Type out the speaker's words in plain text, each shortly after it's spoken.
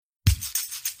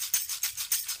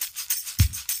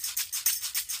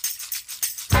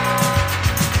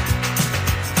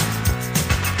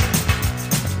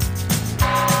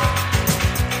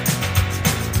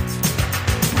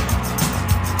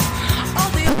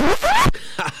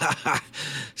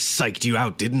psyched you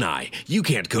out, didn't I? You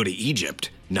can't go to Egypt.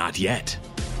 Not yet.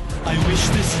 I wish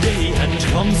this day had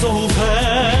come so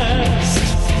fast.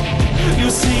 You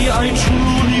see, I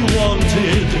truly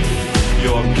wanted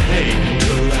your pain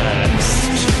to last.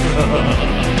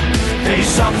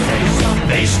 Face up,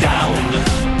 face down,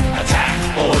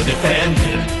 attack or defend.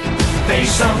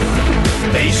 Face up,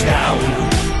 face down,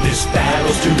 this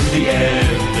battle's to the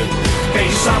end.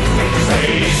 Face up,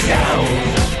 face down,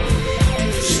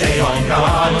 stay on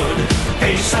guard.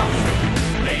 Face up,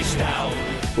 face down.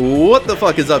 What the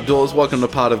fuck is up, duels? Welcome to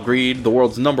Pot of Greed, the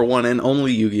world's #1 and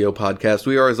only Yu-Gi-Oh! Podcast.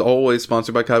 We are, as always,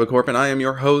 sponsored by Kaiba Corp, and I am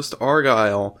your host,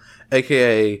 Argyle,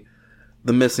 aka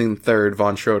the missing third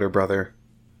Von Schroeder brother.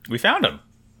 We found him.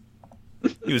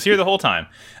 He was here the whole time.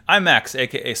 I'm Max,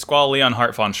 aka Squall Leon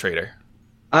Hart Von Schrader.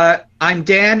 I'm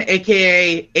Dan,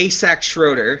 aka Asac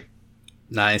Schroeder.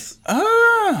 Nice.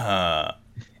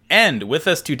 And with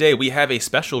us today, we have a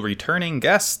special returning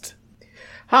guest.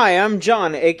 Hi, I'm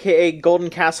John, aka Golden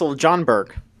Castle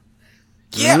Johnberg.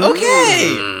 Yeah,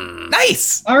 okay!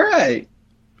 Nice! All right.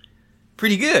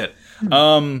 Pretty good.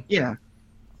 Yeah.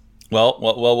 Well,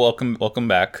 welcome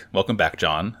back. Welcome back,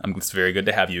 John. It's very good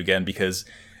to have you again, because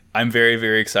I'm very,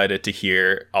 very excited to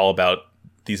hear all about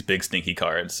these big stinky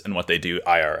cards and what they do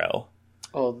IRL.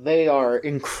 Oh, they are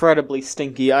incredibly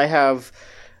stinky. I have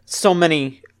so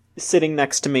many sitting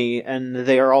next to me, and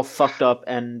they are all fucked up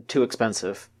and too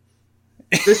expensive.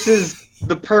 This is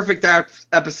the perfect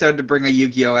episode to bring a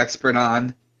Yu-Gi-Oh! Expert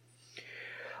on.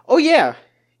 Oh, yeah.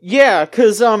 Yeah,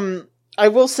 because, I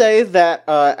will say that,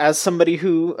 as somebody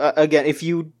who, again, if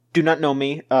you do not know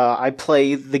me, I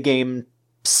play the game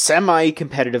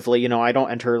semi-competitively. You know, I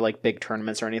don't enter, like, big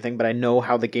tournaments or anything, but I know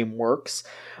how the game works.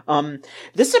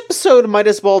 This episode might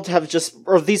as well have just,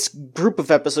 or this group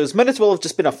of episodes might as well have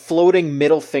just been a floating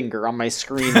middle finger on my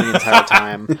screen the entire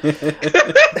time.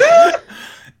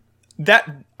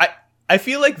 I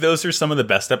feel like those are some of the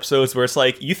best episodes where it's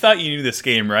like, you thought you knew this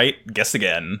game, right? Guess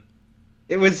again.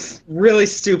 It was really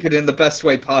stupid in the best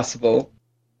way possible.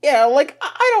 Yeah, like,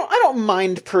 I don't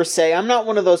mind per se. I'm not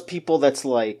one of those people that's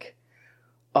like,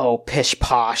 oh, pish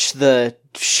posh, the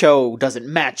show doesn't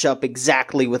match up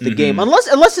exactly with the game.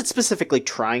 Unless it's specifically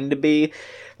trying to be.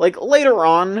 Like, later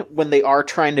on, when they are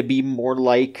trying to be more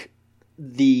like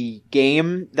the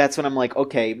game, that's when I'm like,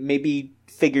 okay, maybe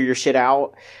figure your shit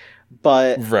out.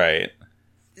 But right.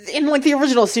 In, like, the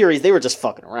original series, they were just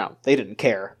fucking around. They didn't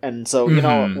care. And so, you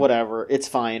know, whatever. It's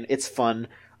fine. It's fun.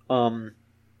 But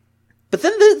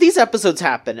then these episodes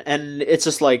happen, and it's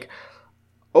just like,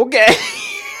 okay.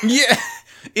 Yeah.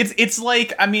 It's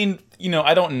like, I mean, you know,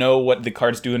 I don't know what the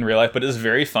cards do in real life, but it's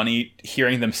very funny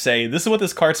hearing them say, this is what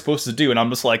this card's supposed to do. And I'm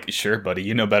just like, sure, buddy,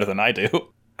 you know better than I do.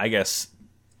 I guess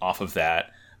off of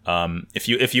that,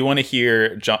 if you want to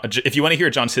hear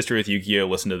John's history with Yu-Gi-Oh,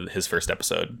 listen to his first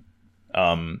episode.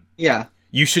 Yeah.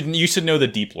 You should know the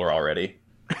deep lore already,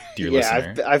 dear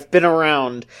listener. I've been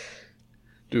around.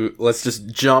 Dude, let's just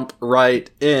jump right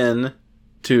in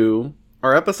to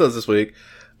our episodes this week.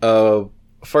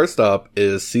 First up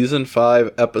is Season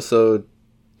 5, Episode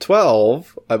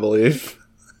 12, I believe.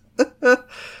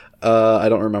 I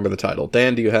don't remember the title.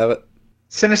 Dan, do you have it?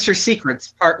 Sinister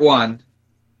Secrets, Part 1.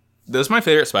 Those are my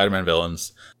favorite Spider-Man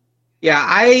villains. Yeah,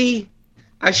 I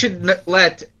should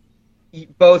let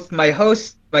both my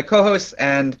co-hosts,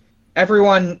 and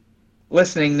everyone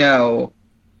listening know,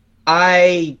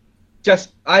 I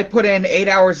put in 8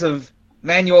 hours of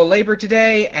manual labor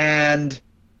today, and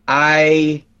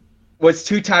I was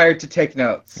too tired to take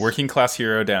notes. Working class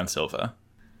hero Dan Silva.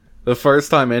 The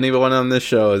first time anyone on this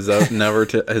show has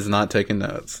has not taken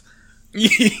notes.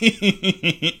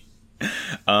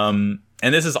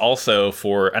 And this is also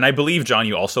and I believe, John,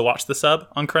 you also watched the sub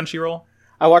on Crunchyroll?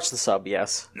 I watched the sub,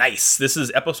 yes. Nice. This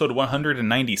is episode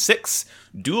 196,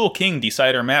 Duel King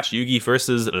Decider Match, Yugi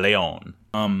versus Leon.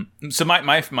 So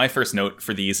my first note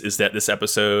for these is that this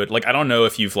episode, like, I don't know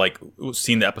if you've, like,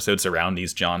 seen the episodes around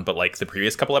these, John, but, like, the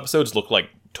previous couple episodes look like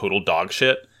total dog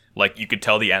shit. Like, you could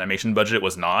tell the animation budget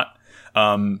was not.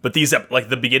 But these, like,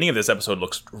 the beginning of this episode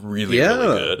looks really,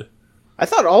 really good. I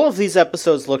thought all of these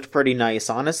episodes looked pretty nice,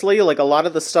 honestly. Like, a lot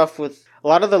of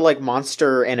the, like,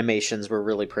 monster animations were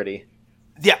really pretty.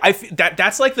 Yeah,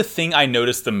 that's like the thing I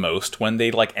noticed the most when they,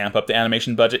 like, amp up the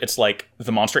animation budget. It's like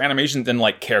the monster animations and,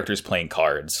 like, characters playing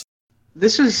cards.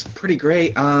 This was pretty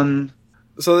great.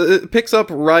 So it picks up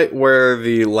right where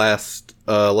the last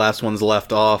ones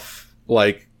left off.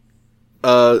 Like,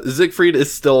 Siegfried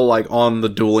is still, like, on the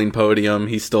dueling podium.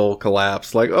 He's still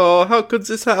collapsed. Like, oh, how could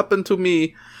this happen to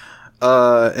me?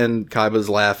 And Kaiba's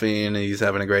laughing, and he's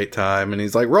having a great time, and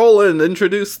he's like, Roland,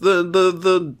 introduce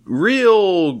the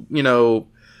real,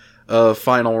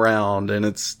 final round, and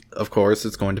it's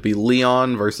going to be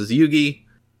Leon versus Yugi.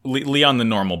 Leon the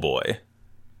normal boy.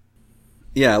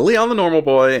 Yeah, Leon the normal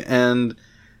boy, and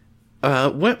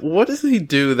what does he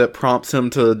do that prompts him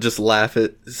to just laugh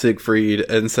at Siegfried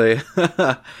and say,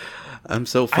 "I'm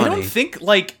so funny"? I don't think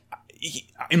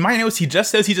in my notes he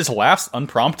just says he just laughs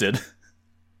unprompted.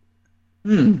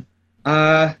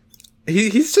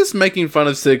 He's just making fun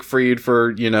of Siegfried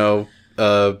for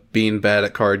being bad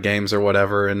at card games or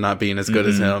whatever and not being as good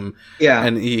as him. Yeah,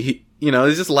 and he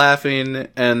he's just laughing,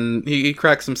 and he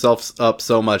cracks himself up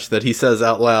so much that he says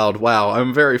out loud, "Wow,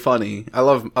 I'm very funny. I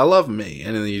love me,"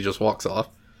 and then he just walks off.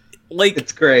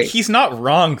 It's great. He's not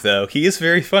wrong though. He is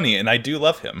very funny, and I do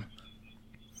love him.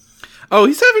 Oh,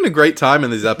 he's having a great time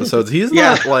in these episodes. He's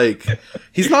not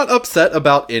he's not upset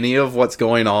about any of what's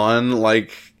going on,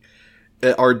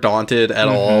 or daunted at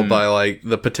all by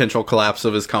the potential collapse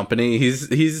of his company. He's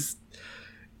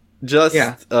just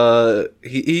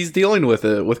he's dealing with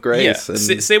it with grace. Yeah.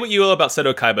 And say what you will about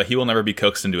Seto Kaiba, he will never be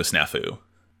coaxed into a snafu.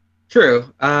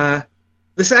 True.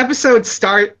 This episode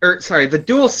the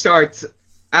duel starts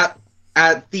at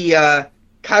the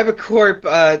Kaiba Corp.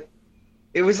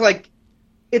 It was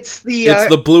it's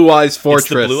the Blue Eyes Fortress.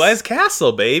 It's the Blue Eyes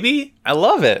Castle, baby. I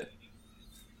love it.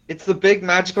 It's the big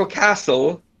magical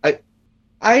castle.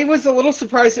 I was a little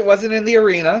surprised it wasn't in the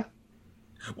arena,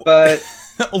 but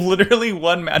literally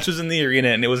one match was in the arena,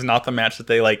 and it was not the match that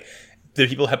the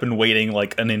people have been waiting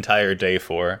an entire day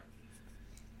for.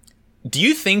 Do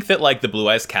you think that the Blue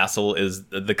Eyes Castle is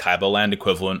the Kaiba Land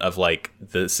equivalent of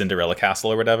the Cinderella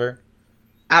Castle or whatever?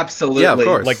 Absolutely. Yeah, of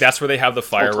course. That's where they have the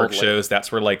fireworks totally. shows.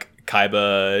 That's where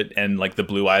Kaiba and the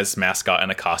Blue Eyes mascot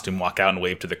in a costume walk out and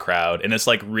wave to the crowd. And it's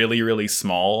really, really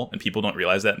small, and people don't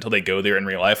realize that until they go there in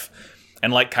real life.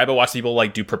 And Kaiba watches people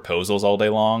do proposals all day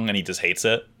long, and he just hates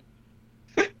it.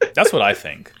 That's what I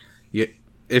think.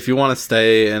 If you want to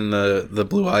stay in the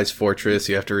Blue Eyes Fortress,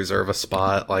 you have to reserve a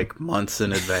spot months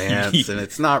in advance, and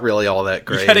it's not really all that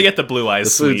great. You gotta get the Blue Eyes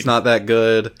The food's suite. not that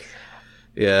good.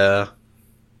 Yeah.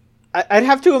 I'd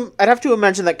have to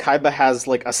imagine that Kaiba has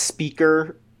a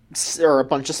speaker or a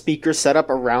bunch of speakers set up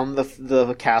around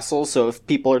the castle, so if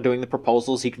people are doing the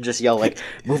proposals, he can just yell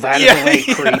 "Move out of the way,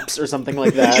 creeps" or something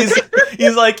like that.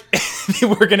 He's like,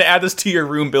 "We're gonna add this to your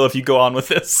room bill if you go on with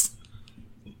this."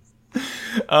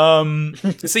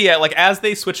 So yeah, as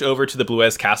they switch over to the Blue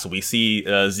Eyes Castle, we see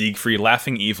Siegfried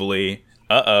laughing evilly.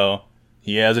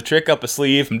 He has a trick up his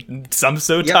sleeve. I'm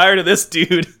so tired of this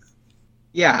dude.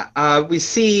 Yeah, we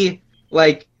see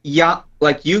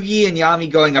Yugi and Yami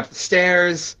going up the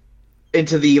stairs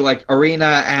into the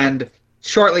arena, and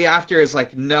shortly after is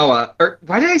Noah. Or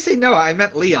why did I say Noah? I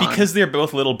meant Leon. Because they're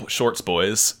both little shorts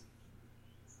boys.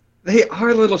 They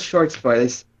are little shorts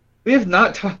boys. We have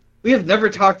never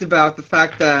talked about the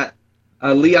fact that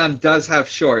Leon does have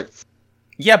shorts.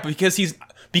 Yeah,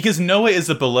 because Noah is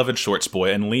a beloved shorts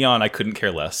boy, and Leon I couldn't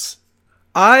care less.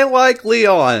 I like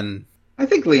Leon. I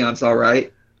think Leon's all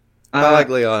right. I like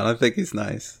Leon. I think he's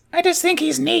nice. I just think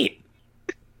he's neat.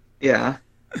 Yeah.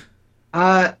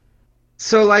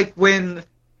 So when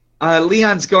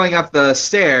Leon's going up the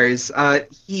stairs,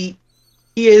 he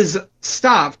is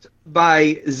stopped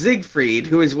by Siegfried,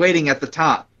 who is waiting at the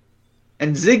top.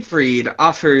 And Siegfried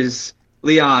offers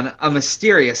Leon a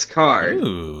mysterious card.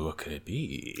 Ooh, what could it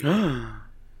be?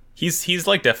 He's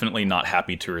definitely not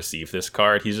happy to receive this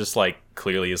card. He's just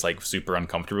clearly is super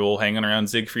uncomfortable hanging around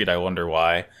Siegfried. I wonder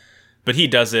why. But he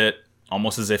does it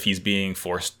almost as if he's being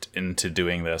forced into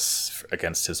doing this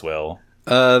against his will.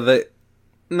 No,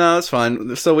 it's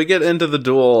fine. So we get into the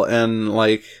duel, and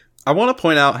I want to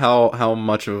point out how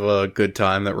much of a good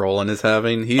time that Roland is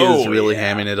having. He is really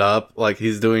hamming it up.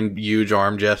 He's doing huge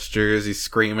arm gestures. He's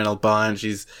screaming a bunch.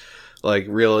 He's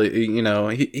really,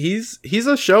 he's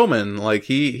a showman.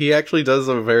 He actually does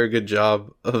a very good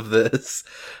job of this,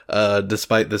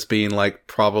 despite this being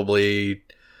probably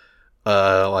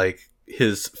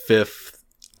his fifth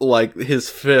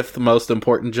most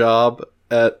important job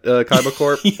at Kaiba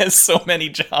Corp. He has so many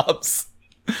jobs.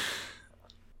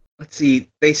 Let's see.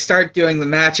 They start doing the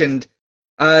match, and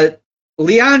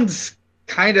Leon's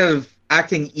kind of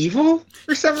acting evil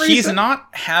for some reason. He's not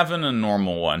having a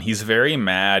normal one. He's very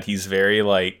mad. He's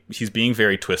very he's being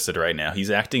very twisted right now.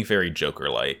 He's acting very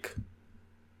Joker-like.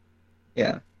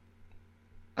 Yeah.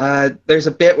 There's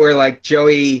a bit where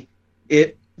Joey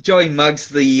mugs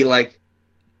the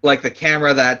the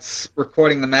camera that's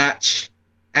recording the match,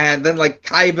 and then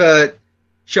Kaiba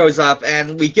shows up,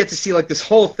 and we get to see this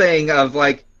whole thing of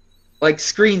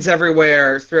screens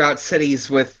everywhere throughout cities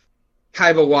with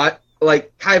Kaiba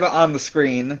Kaiba on the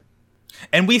screen.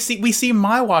 And we see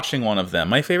Mai watching one of them,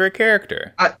 my favorite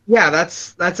character. Yeah,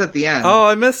 that's at the end. Oh,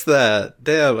 I missed that.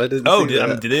 Damn, I didn't see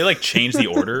that. Did they like change the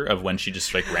order of when she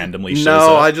just like randomly shows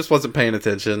No, up? I just wasn't paying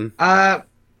attention. I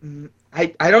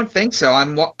don't think so.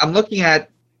 I'm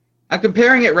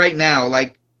comparing it right now.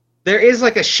 Like, there is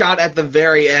like a shot at the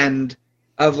very end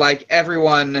of like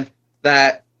everyone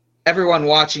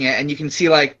watching it, and you can see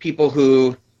like people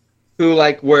who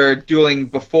like were dueling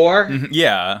before.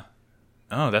 Yeah.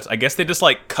 Oh, I guess they just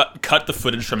like cut the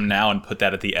footage from now and put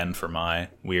that at the end for Mai.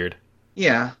 Weird.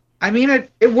 Yeah. I mean,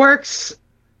 it works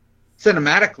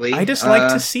cinematically. I just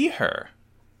like to see her.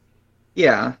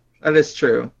 Yeah, that is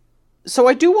true. So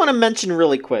I do want to mention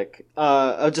really quick,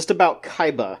 just about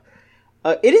Kaiba.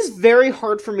 It is very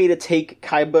hard for me to take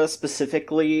Kaiba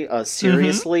specifically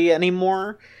seriously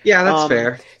anymore. Yeah, that's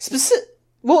fair.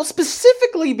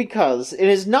 Specifically because it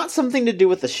is not something to do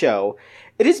with the show.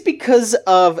 It is because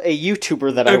of a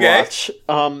YouTuber that I watch.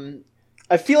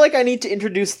 I feel like I need to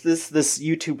introduce this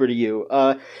YouTuber to you.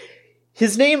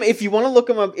 His name, if you want to look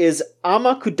him up, is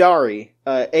Amakudari.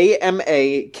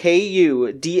 Amakudari.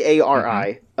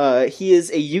 He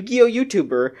is a Yu-Gi-Oh!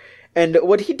 YouTuber, and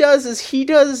what he does is he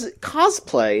does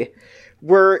cosplay,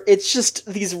 where it's just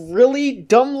these really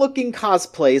dumb-looking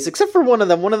cosplays, except for one of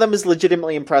them. One of them is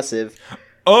legitimately impressive.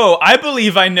 Oh, I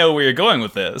believe I know where you're going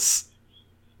with this.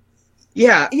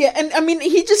 Yeah. Yeah, and I mean,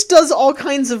 he just does all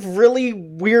kinds of really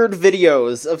weird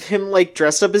videos of him, like,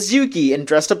 dressed up as Yugi and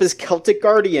dressed up as Celtic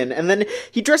Guardian, and then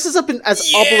he dresses up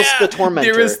as Obelisk the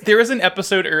Tormentor. There was an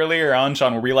episode earlier on,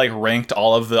 John, where we, like, ranked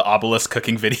all of the Obelisk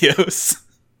cooking videos.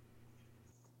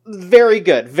 Very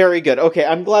good, very good. Okay,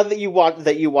 I'm glad that you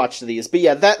watched these. But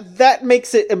yeah, that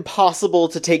makes it impossible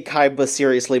to take Kaiba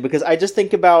seriously, because I just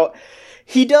think about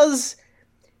he does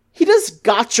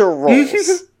gacha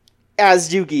rolls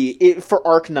as Yugi for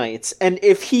Arknights, and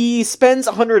if he spends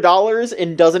 $100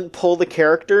 and doesn't pull the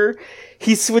character,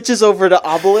 he switches over to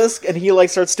Obelisk and he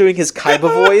like starts doing his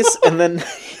Kaiba voice, and then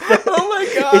Oh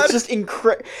my god. it's just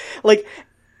incredible. Like,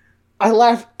 I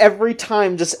laugh every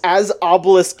time just as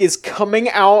Obelisk is coming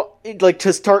out, like,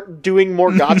 to start doing more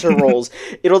gacha rolls.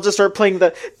 It'll just start playing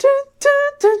the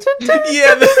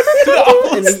Yeah, the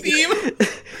Obelisk theme.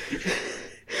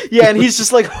 Yeah, and he's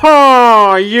just like,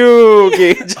 "Oh,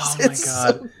 Yugi!"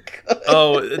 Oh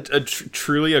my god!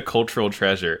 Truly a cultural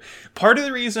treasure. Part of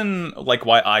the reason, like,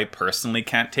 why I personally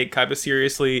can't take Kaiba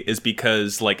seriously is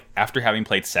because, like, after having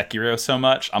played Sekiro so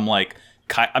much, I'm like,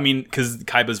 because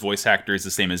Kaiba's voice actor is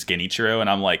the same as Genichiro, and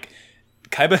I'm like,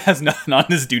 Kaiba has nothing on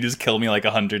this dude, just killed me like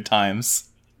 100 times.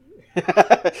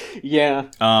 Yeah.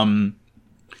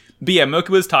 But yeah, Moku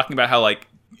was talking about how, like,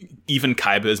 even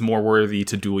Kaiba is more worthy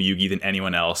to duel Yugi than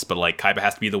anyone else, but, like, Kaiba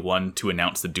has to be the one to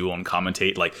announce the duel and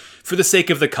commentate, like, for the sake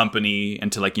of the company,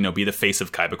 and to, like, you know, be the face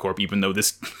of Kaiba Corp, even though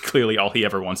this clearly all he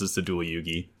ever wants is to duel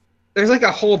Yugi. There's, like,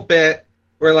 a whole bit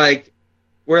where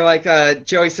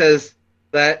Joey says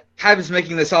that Kaiba's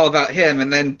making this all about him,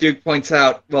 and then Duke points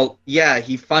out, well, yeah,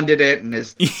 he funded it and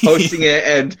is hosting it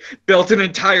and built an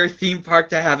entire theme park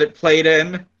to have it played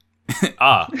in.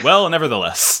 Well,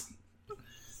 nevertheless.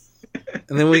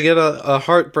 And then we get a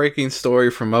heartbreaking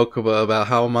story from Mokuba about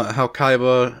how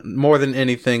Kaiba, more than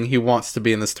anything, he wants to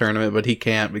be in this tournament, but he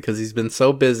can't because he's been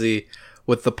so busy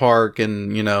with the park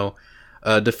and, you know,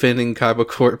 defending Kaiba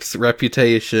Corp's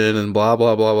reputation and blah,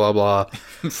 blah, blah, blah, blah.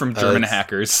 From German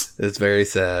hackers. It's very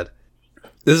sad.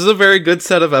 This is a very good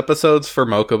set of episodes for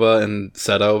Mokuba and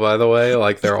Seto, by the way.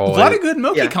 Like, they're always... A lot of good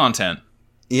Moki content.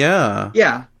 Yeah.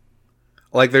 Yeah.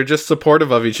 Like, they're just supportive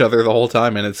of each other the whole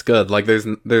time, and it's good. Like,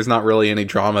 there's not really any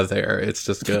drama there. It's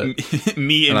just good.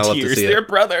 Me in tears. They're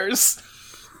brothers.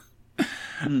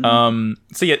 So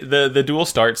yeah, the duel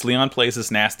starts. Leon plays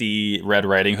this nasty Red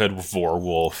Riding Hood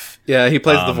Vorwolf. Yeah, he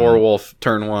plays the Vorwolf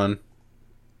turn 1.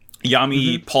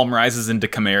 Yami pulverizes into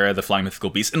Chimera, the flying mythical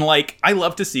beast. And, like, I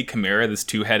love to see Chimera, this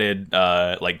two-headed,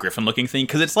 like, griffin-looking thing,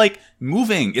 because it's, like,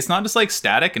 moving. It's not just, like,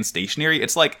 static and stationary.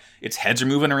 It's, like, its heads are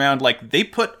moving around. Like, they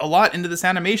put a lot into this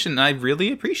animation, and I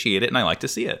really appreciate it, and I like to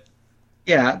see it.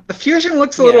 Yeah, the fusion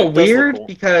looks a little weird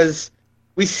because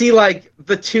we see, like,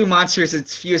 the two monsters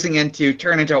it's fusing into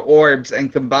turn into orbs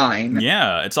and combine.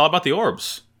 Yeah, it's all about the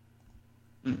orbs.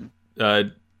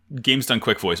 Game's Done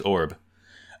Quick Voice, orb.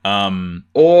 And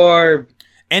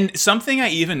something I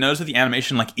even noticed with the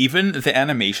animation, like, even the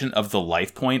animation of the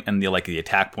life point and the, like, the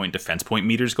attack point, defense point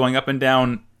meters going up and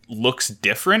down looks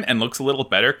different and looks a little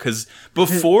better, because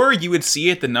before you would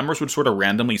see it, the numbers would sort of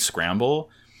randomly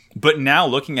scramble, but now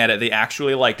looking at it, they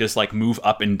actually, like, just, like, move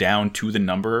up and down to the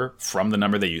number from the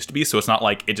number they used to be, so it's not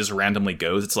like it just randomly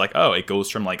goes. It's like, oh, it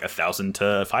goes from, like, 1,000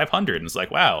 to 500, and it's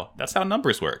like, wow, that's how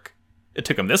numbers work. It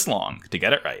took them this long to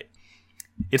get it right.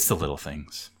 It's the little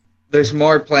things. There's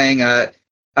more playing.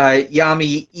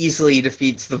 Yami easily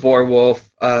defeats the Vorwolf.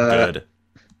 Good.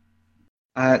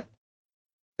 As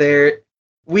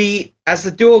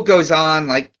the duel goes on,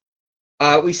 like,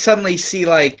 we suddenly see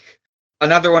like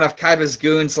another one of Kaiba's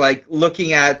goons like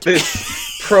looking at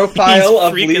this profile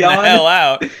of freaking Leon. the hell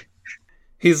out.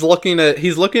 He's looking at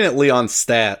Leon's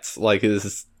stats, like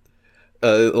his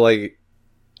like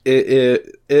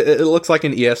it looks like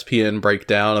an ESPN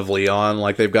breakdown of Leon.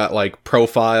 Like they've got like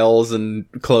profiles and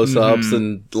close-ups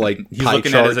and like He's pie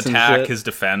looking at his charts and attack, shit. his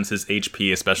defense, his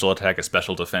HP, his special attack, his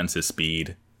special defense, his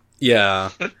speed. Yeah.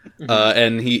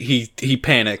 And he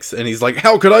panics and he's like,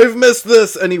 "How could I have missed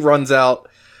this?" And he runs out.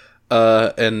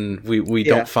 And we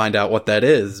don't find out what that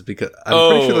is because I'm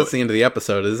pretty sure that's the end of the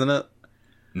episode, isn't it?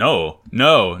 No,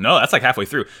 that's like halfway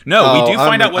through. No, we do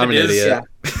find out what it is. Idiot.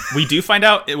 We do find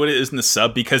out what it is in the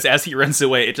sub because as he runs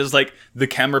away, it just like the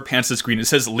camera pans to the screen. It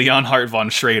says Leonhard von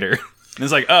Schrader. And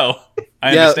it's like, oh,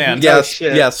 I understand. Yeah, Oh,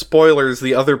 shit. yeah. Spoilers: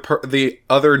 the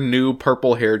other new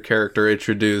purple-haired character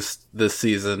introduced this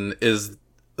season is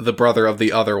the brother of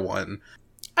the other one.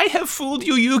 I have fooled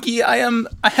you, Yuki. I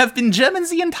have been German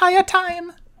the entire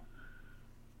time.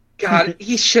 God,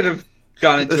 he should have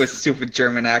gone into a stupid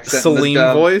German accent.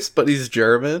 Salim voice, but he's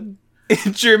German.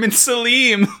 German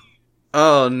Salim.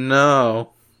 Oh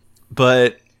no!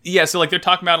 But yeah, so like they're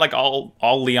talking about like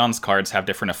all Leon's cards have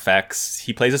different effects.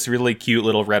 He plays this really cute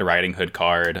little Red Riding Hood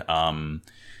card.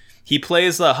 He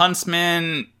plays the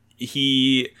Huntsman.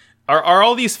 Are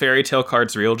all these fairy tale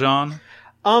cards real, John?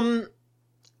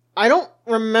 I don't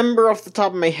remember off the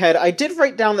top of my head. I did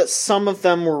write down that some of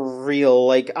them were real.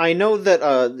 Like, I know that,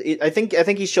 I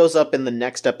think he shows up in the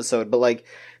next episode, but like,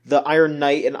 the Iron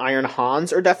Knight and Iron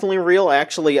Hans are definitely real.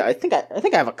 Actually, I think I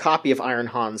have a copy of Iron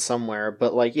Hans somewhere,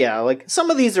 but like, yeah, like,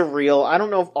 some of these are real. I don't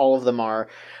know if all of them are,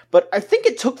 but I think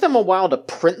it took them a while to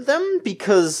print them,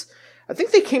 because I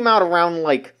think they came out around,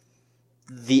 like,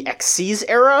 the Xyz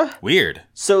era. Weird.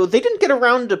 So they didn't get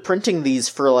around to printing these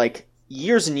for, like,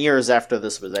 years and years after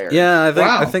this was aired. Yeah,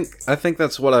 Wow. I think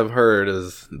that's what I've heard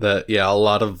is that a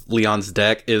lot of Leon's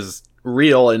deck is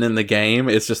real and in the game.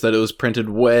 It's just that it was printed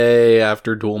way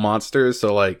after Duel Monsters.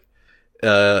 So like,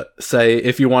 say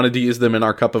if you wanted to use them in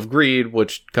our Cup of Greed,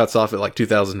 which cuts off at like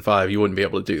 2005, you wouldn't be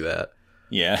able to do that.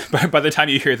 Yeah, by the time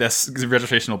you hear this,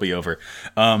 registration will be over.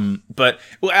 But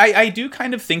well, I do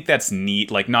kind of think that's neat,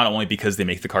 like not only because they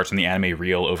make the cards from the anime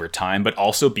real over time, but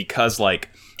also because like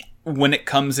when it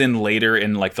comes in later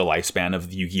in like the lifespan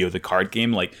of Yu-Gi-Oh! The card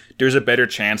game, like there's a better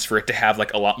chance for it to have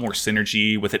like a lot more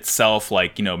synergy with itself,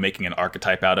 like, you know, making an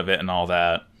archetype out of it and all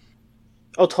that.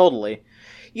 Oh, totally.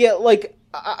 Yeah, like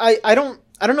I don't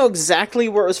know exactly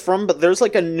where it was from, but there's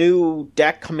like a new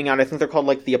deck coming out. I think they're called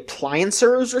like the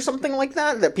Appliancers or something like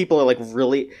that. That people are like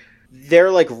really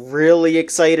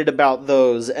excited about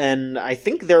those, and I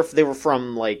think they were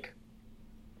from like,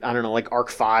 I don't know, like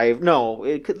Arc 5.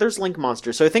 No, there's Link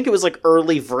Monster, so I think it was like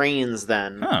early Vrains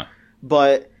then. Huh.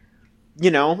 But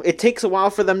you know, it takes a while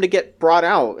for them to get brought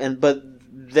out, but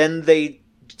then they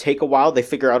take a while. They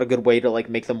figure out a good way to like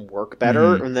make them work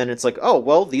better, and then it's like, oh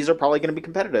well, these are probably going to be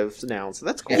competitive now, so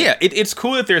that's cool. Yeah, it's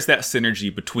cool that there's that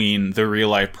synergy between the real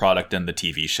life product and the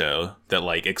TV show that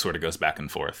like it sort of goes back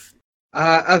and forth.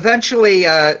 Eventually,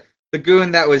 the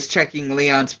goon that was checking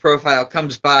Leon's profile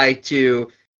comes by to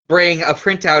bring a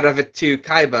printout of it to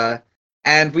Kaiba,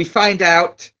 and we find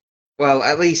out,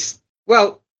 you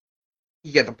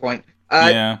get the point.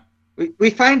 Yeah.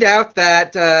 We find out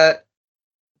that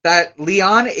that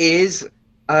Leon is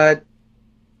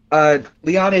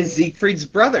Siegfried's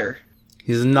brother.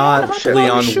 He's not Von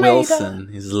Leon Schrader. Wilson.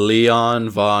 He's Leon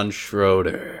von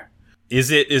Schroeder.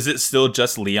 Is it still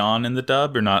just Leon in the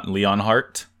dub or not Leon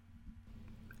Hart?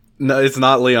 No, it's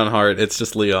not Leon Hart. It's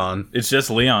just Leon. It's just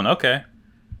Leon. Okay.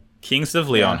 Kings of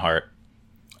Leon Hart.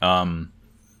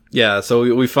 Yeah,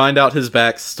 so we find out his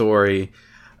backstory.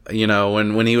 You know,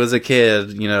 when he was a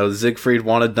kid, you know, Siegfried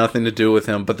wanted nothing to do with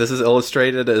him, but this is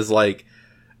illustrated as like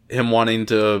him wanting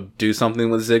to do something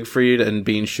with Siegfried and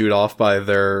being shooed off by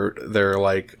their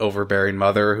like overbearing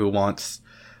mother who wants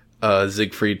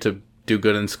Siegfried to do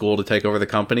good in school to take over the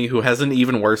company, who has an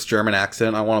even worse German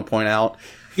accent, I want to point out.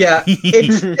 Yeah,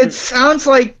 it sounds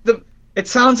like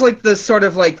the sort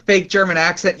of like fake German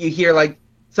accent you hear like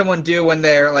someone do when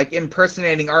they're like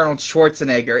impersonating Arnold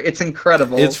Schwarzenegger. It's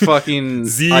incredible. It's fucking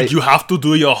Zeke, you have to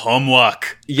do your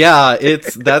homework. Yeah,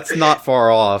 that's not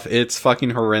far off. It's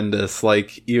fucking horrendous.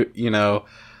 Like you know,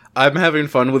 I'm having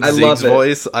fun with I Zeke's love it.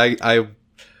 voice. I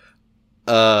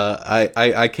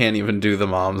can't even do the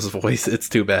mom's voice. It's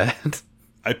too bad.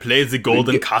 I play the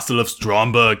golden castle of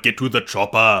Stromberg. Get to the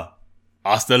chopper.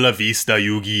 Hasta la vista,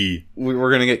 Yugi.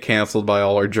 We're gonna get canceled by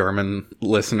all our German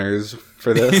listeners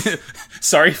for this.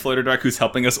 Sorry, Floater Dark, who's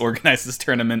helping us organize this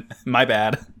tournament. My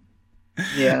bad.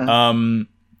 Yeah.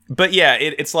 But yeah,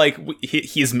 it's like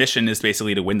his mission is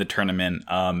basically to win the tournament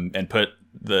and put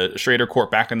the Schrader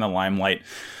Corp back in the limelight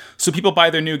so people buy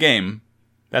their new game.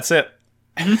 That's it.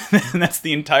 And that's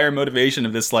the entire motivation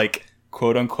of this, like,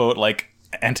 quote-unquote, like,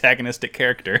 antagonistic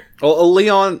character. Well,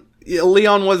 Leon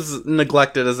was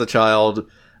neglected as a child.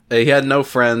 He had no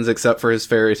friends except for his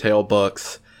fairy tale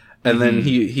books. And then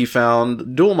he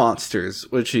found Duel Monsters,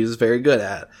 which he's very good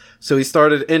at. So he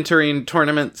started entering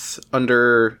tournaments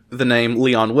under the name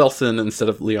Leon Wilson instead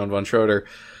of Leon von Schroeder.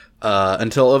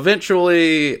 Until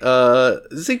eventually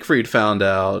Siegfried found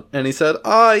out. And he said,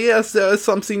 yes, there is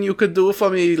something you could do for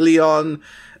me, Leon.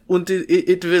 And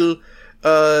it will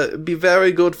be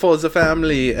very good for the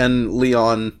family. And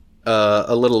Leon,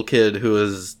 a little kid who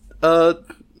is,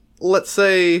 let's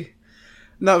say,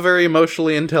 not very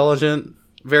emotionally intelligent,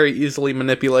 very easily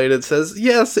manipulated, says,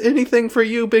 yes, anything for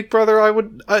you, big brother. I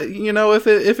would,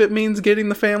 if it means getting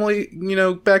the family,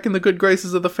 back in the good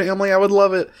graces of the family, I would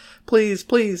love it. Please.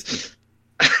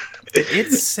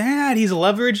 It's sad. He's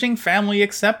leveraging family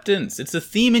acceptance. It's a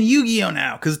theme in Yu-Gi-Oh!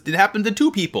 Now, because it happened to two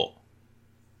people.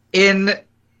 In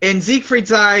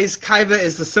Siegfried's eyes, Kaiba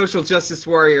is the social justice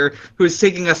warrior who is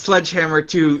taking a sledgehammer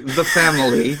to the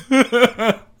family.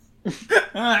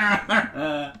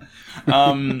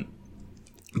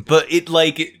 But it,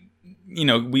 like,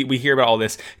 we hear about all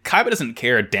this. Kaiba doesn't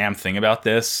care a damn thing about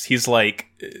this. He's like,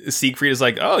 Siegfried is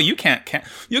like, oh, you can't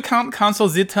cancel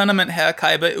the tournament, Herr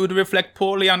Kaiba. It would reflect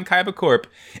poorly on Kaiba Corp.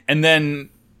 And then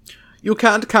You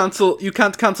can't cancel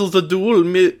the duel,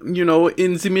 in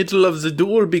the middle of the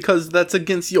duel because that's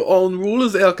against your own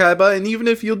rules, Herr Kaiba, and even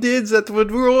if you did, that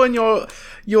would ruin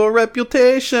your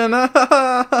reputation.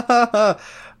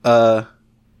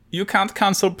 You can't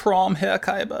cancel prom, Herr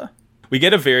Kaiba. We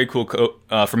get a very cool quote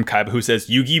from Kaiba who says,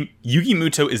 Yugi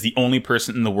Muto is the only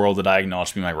person in the world that I acknowledge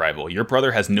to be my rival. Your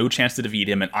brother has no chance to defeat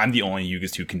him, and I'm the only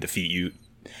Yugist who can defeat you.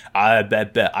 I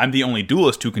bet. I'm the only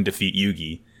duelist who can defeat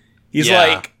Yugi. He's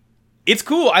like, it's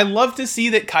cool. I love to see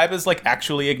that Kaiba's like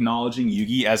actually acknowledging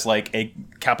Yugi as like a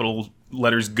capital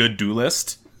letters good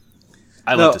duelist.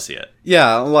 I love to see it.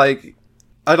 Yeah, like,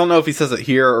 I don't know if he says it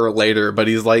here or later, but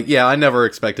he's like, yeah, I never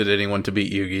expected anyone to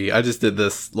beat Yugi. I just did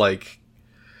this, like,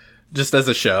 just as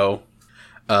a show.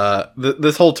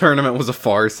 This whole tournament was a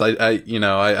farce. I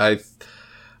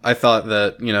thought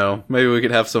that, maybe we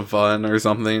could have some fun or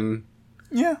something.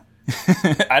 Yeah.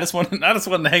 I just wanted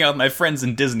to hang out with my friends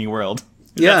in Disney World.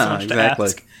 Yeah, so much exactly.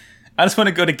 To ask. I just want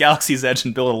to go to Galaxy's Edge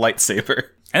and build a lightsaber.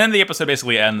 And then the episode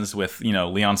basically ends with,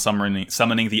 Leon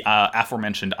summoning the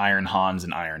aforementioned Iron Hans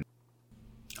and Iron.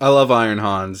 I love Iron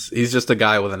Hans. He's just a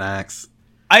guy with an axe.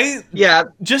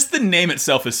 Just the name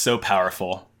itself is so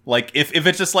powerful. Like, if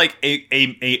it's just like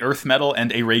a earth metal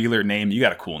and a regular name, you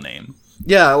got a cool name.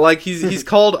 Yeah, like, he's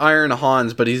called Iron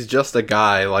Hans, but he's just a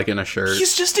guy, like, in a shirt.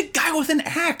 He's just a guy with an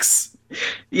axe.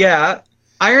 Yeah.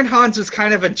 Iron Hans was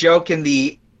kind of a joke in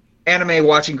the anime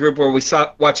watching group where we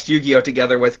watched Yu-Gi-Oh!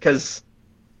 Together with, because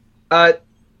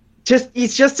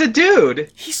he's just a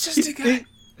dude. He's just a guy.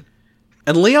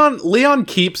 And Leon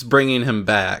keeps bringing him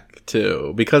back,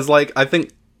 too, because, like, I think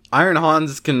Iron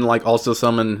Hans can, like, also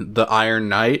summon the Iron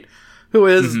Knight, who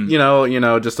is,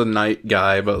 just a knight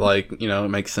guy, but, like,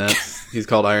 it makes sense. He's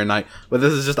called Iron Knight. But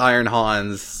this is just Iron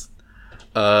Hans.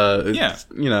 Again,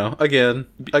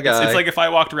 a guy. It's like if I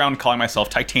walked around calling myself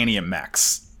Titanium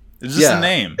Max. It's just a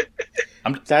name.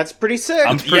 That's pretty sick.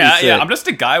 Yeah. I'm just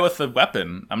a guy with a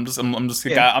weapon. I'm just a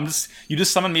guy. You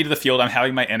just summoned me to the field. I'm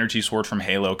having my energy sword from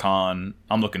Halo Con.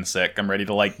 I'm looking sick. I'm ready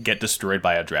to, like, get destroyed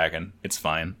by a dragon. It's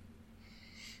fine.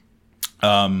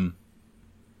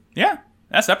 Yeah,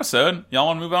 that's the episode. Y'all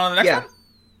want to move on to the next one?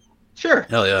 Sure.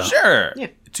 Hell yeah. Sure. Yeah.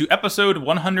 To episode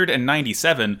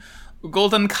 197,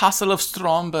 Golden Castle of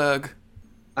Stromberg.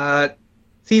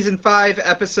 Season 5,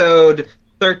 episode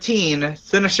 13,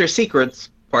 Sinister Secrets,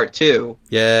 Part 2.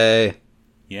 Yay.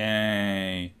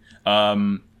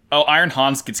 Iron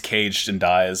Hans gets caged and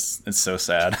dies. It's so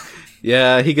sad.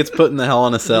 Yeah, he gets put in the Hell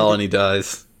in a Cell and he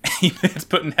dies. He gets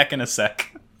put in heck in a sec.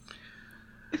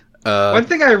 One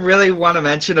thing I really want to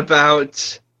mention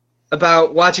about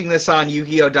watching this on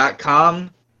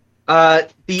Yu-Gi-Oh.com,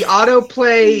 the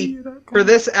autoplay for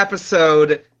this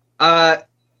episode,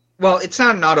 well, it's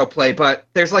not an autoplay, but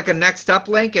there's like a next up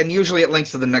link, and usually it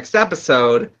links to the next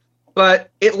episode, but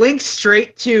it links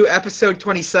straight to episode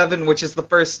 27, which is the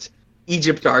first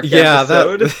Egypt arc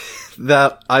episode.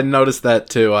 that I noticed that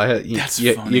too. That's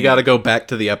funny. You got to go back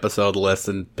to the episode list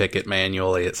and pick it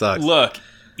manually. It sucks. Look,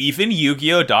 Even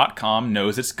Yu-Gi-Oh!.com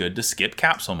knows it's good to skip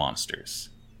capsule monsters.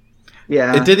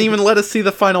 Yeah. It didn't even let us see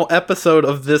the final episode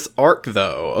of this arc,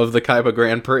 though, of the Kaiba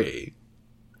Grand Prix.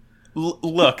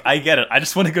 Look, I get it. I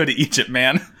just want to go to Egypt,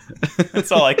 man.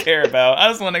 That's all I care about. I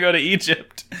just want to go to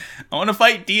Egypt. I want to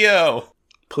fight Dio.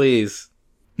 Please.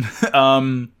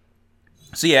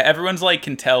 So yeah, everyone's like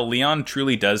can tell Leon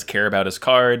truly does care about his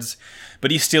cards,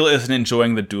 but he still isn't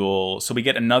enjoying the duel. So we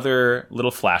get another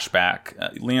little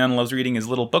flashback. Leon loves reading his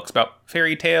little books about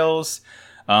fairy tales.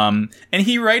 And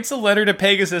he writes a letter to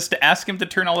Pegasus to ask him to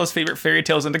turn all his favorite fairy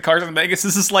tales into cards, and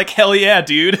Pegasus is like, hell yeah,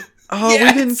 dude. Oh,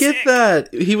 Yeah, we didn't get sick.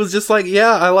 that. He was just like,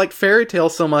 yeah, I like fairy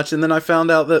tales so much, and then I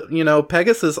found out that,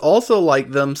 Pegasus also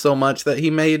liked them so much that he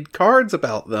made cards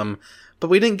about them. But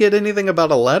we didn't get anything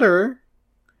about a letter.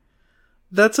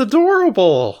 That's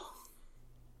adorable.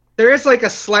 There is like a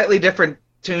slightly different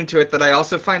tune to it that I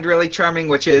also find really charming,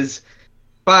 which is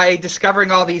by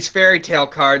discovering all these fairy tale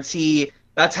cards,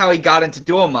 that's how he got into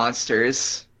Duel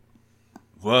Monsters.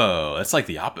 Whoa, that's like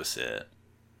the opposite.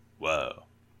 Whoa.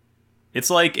 It's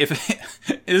like if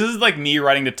this is like me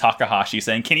writing to Takahashi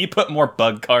saying, "Can you put more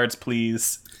bug cards,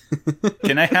 please?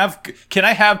 Can I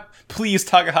have please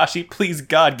Takahashi, please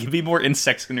God, give me more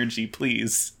insect energy,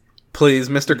 please." Please,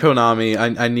 Mr. Konami,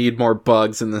 I need more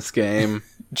bugs in this game.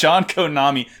 John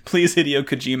Konami, please Hideo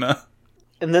Kojima.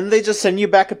 And then they just send you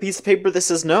back a piece of paper that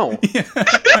says no.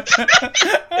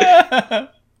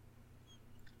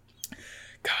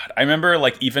 God, I remember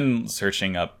like even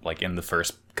searching up like in the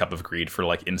first Cup of Greed for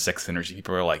like insect synergy.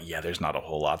 People were like, "Yeah, there's not a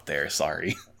whole lot there.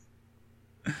 Sorry."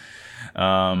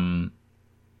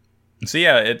 So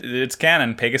yeah, it's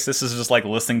canon. Pegasus is just like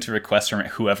listening to requests from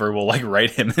whoever will like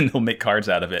write him, and he'll make cards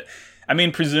out of it. I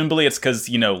mean, presumably it's because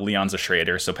Leon's a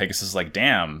trader, so Pegasus is like,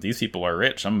 "Damn, these people are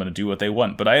rich. I'm gonna do what they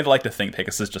want." But I'd like to think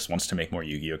Pegasus just wants to make more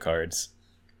Yu-Gi-Oh cards.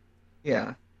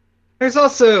 Yeah. There's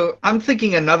also, I'm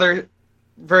thinking another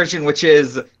version, which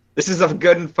is, this is a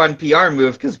good and fun PR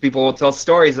move because people will tell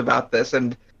stories about this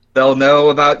and they'll know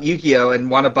about Yu-Gi-Oh! And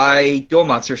want to buy Duel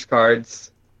Monsters cards.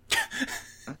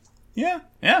 Yeah.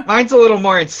 Mine's a little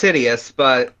more insidious,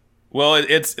 but... Well,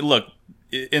 look,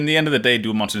 in the end of the day,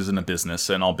 Duel Monsters isn't a business,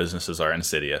 and all businesses are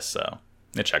insidious, so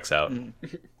it checks out.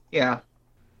 Yeah.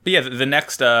 But yeah, the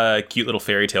next cute little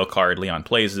fairy tale card Leon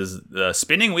plays is the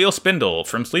Spinning Wheel Spindle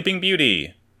from Sleeping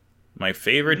Beauty, my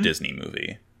favorite Disney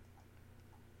movie.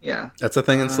 Yeah. That's a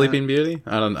thing in Sleeping Beauty?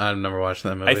 I've never watched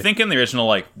that movie. I think in the original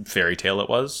like fairy tale it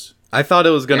was. I thought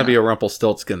it was going to Yeah. be a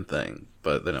Rumpelstiltskin thing,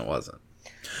 but then it wasn't.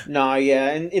 Nah,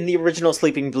 yeah. In the original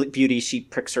Sleeping Beauty, she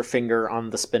pricks her finger on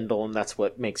the spindle, and that's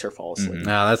what makes her fall asleep.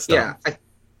 Nah, that's dumb. Yeah.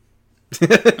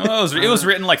 Well, it was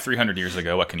written like 300 years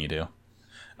ago. What can you do?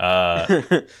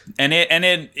 And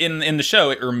in the show,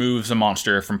 it removes a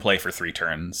monster from play for 3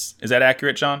 turns. Is that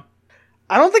accurate, John?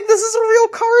 I don't think this is a real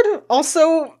card.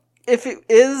 Also, if it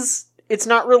is, it's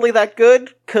not really that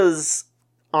good, because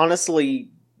honestly,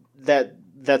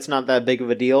 that's not that big of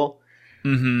a deal.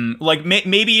 Mm-hmm. Like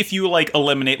maybe if you like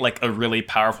eliminate like a really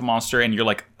powerful monster and you're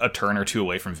like a turn or 2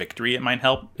 away from victory, it might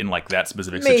help in like that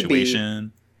specific Maybe.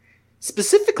 situation.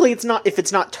 Specifically, it's not if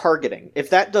it's not targeting.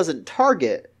 If that doesn't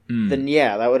target, then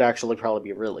yeah, that would actually probably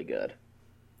be really good.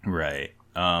 Right.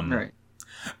 Right.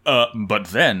 But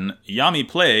then Yami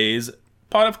plays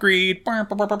Pot of Greed.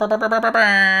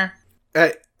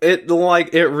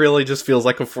 It really just feels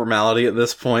like a formality at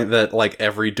this point that like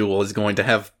every duel is going to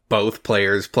have both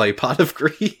players play Pot of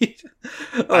Greed.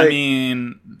 I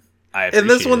mean, I in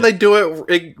this one appreciate they do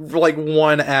it like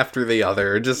one after the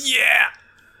other. Just yeah.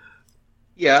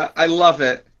 Yeah, I love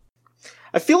it.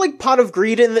 I feel like Pot of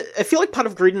Greed in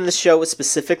this show is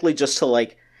specifically just to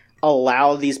like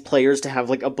allow these players to have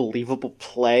like a believable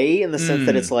play in the sense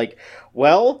that it's like,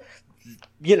 well,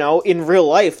 in real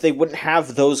life they wouldn't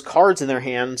have those cards in their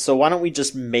hand, so why don't we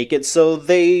just make it so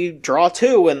they draw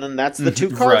 2 and then that's the 2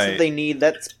 cards Right. that they need.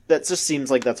 That just seems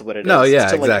like that's what it is. No, yeah,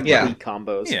 It's to, like, exactly. Yeah. complete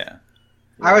combos. Yeah.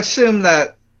 I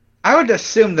would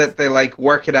assume that they like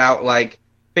work it out, like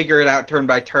figure it out turn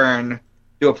by turn,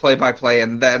 do a play-by-play,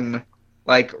 and then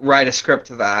like write a script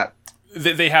to that.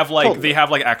 They have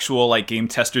like actual like game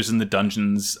testers in the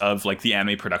dungeons of like the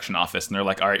anime production office, and they're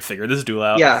like, all right, figure this duel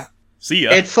out. Yeah. See ya.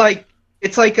 It's like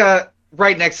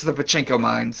right next to the pachinko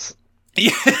mines.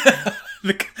 Yeah.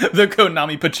 the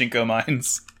Konami Pachinko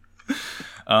mines.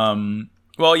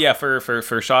 Well, yeah,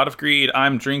 for Shot of Greed,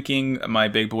 I'm drinking my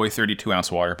big boy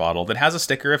 32-ounce water bottle that has a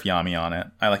sticker of Yami on it.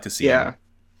 I like to see Yeah. it.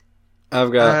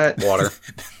 I've got water.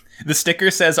 The sticker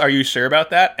says, "Are you sure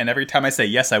about that?" And every time I say,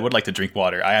 "Yes, I would like to drink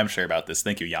water," I am sure about this.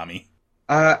 Thank you, Yami.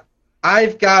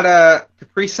 I've got a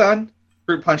Capri Sun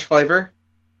fruit punch flavor.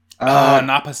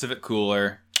 Not Pacific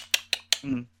Cooler.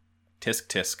 Tisk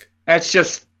tisk. That's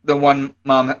just the one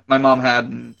my mom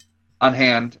had on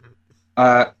hand.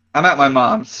 I'm at my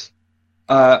mom's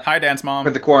Hi, Dance Mom.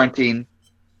 for the quarantine.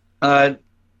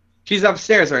 She's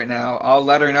upstairs right now. I'll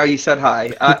let her know you said hi.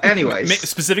 Anyways.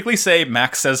 Specifically say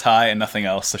Max says hi and nothing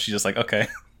else, so she's just like, okay.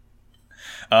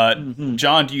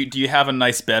 John, do you have a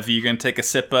nice bevy you're going to take a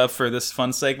sip of for this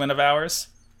fun segment of ours?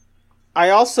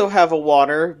 I also have a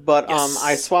water, but Yes.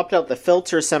 I swapped out the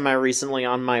filter semi-recently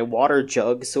on my water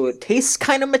jug, so it tastes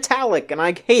kind of metallic, and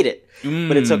I hate it.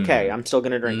 But it's okay. I'm still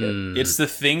going to drink it. It's the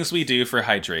things we do for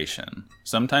hydration.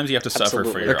 Sometimes you have to suffer for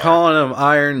Absolutely. your They're art. calling him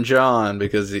Iron John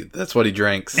because that's what he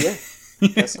drinks. Yeah.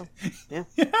 Guess so. Yeah.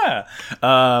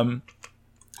 Yeah.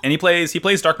 And he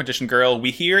plays Dark Magician Girl.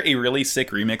 We hear a really sick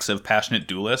remix of Passionate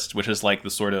Duelist, which is like the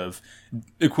sort of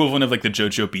equivalent of like the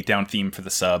JoJo Beatdown theme for the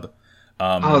sub.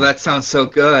 Oh, that sounds so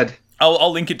good.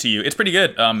 I'll link it to you. It's pretty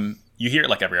good. You hear it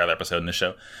like every other episode in the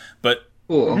show. But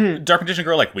Cool. Dark Magician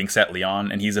Girl like winks at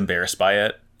Leon and he's embarrassed by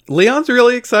it. Leon's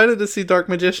really excited to see Dark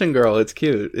Magician Girl. It's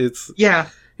cute. Yeah.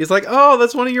 He's like, oh,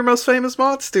 that's one of your most famous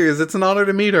monsters. It's an honor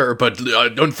to meet her, but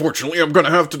unfortunately, I'm gonna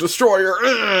have to destroy her.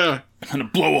 Ugh. I'm gonna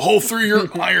blow a hole through your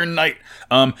Iron Knight.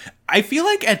 I feel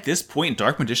like at this point,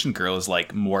 Dark Magician Girl is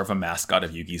like more of a mascot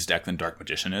of Yugi's deck than Dark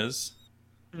Magician is.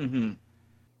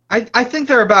 I think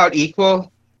they're about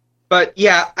equal. But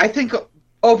yeah, I think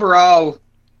overall,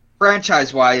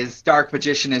 franchise-wise, Dark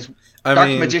Magician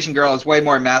Girl is way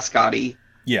more mascot-y.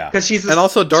 Yeah. Because she's And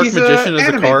also, Dark Magician as a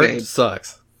anime card babe.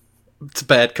 sucks. It's a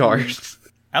bad card.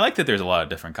 I like that there's a lot of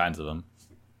different kinds of them.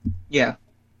 Yeah.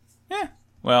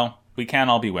 Well, we can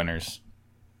all be winners.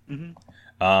 And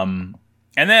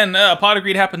then Pot of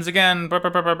Greed happens again.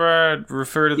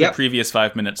 Refer to the Yep. previous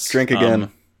 5 minutes. Drink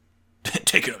again.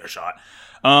 Take another shot.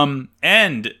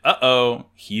 And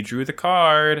he drew the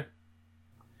card.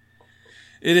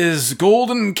 It is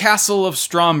Golden Castle of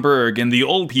Stromberg, and the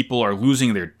old people are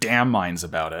losing their damn minds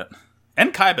about it.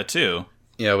 And Kaiba too.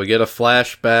 Yeah, we get a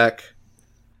flashback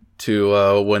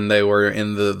to when they were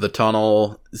in the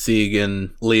tunnel, Zeke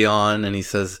and Leon, and he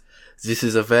says, "This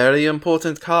is a very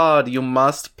important card. You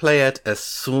must play it as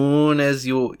soon as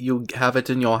you have it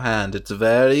in your hand. It's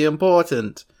very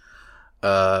important."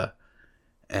 And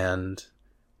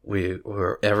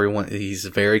everyone, he's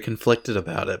very conflicted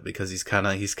about it because he's kind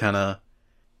of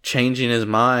changing his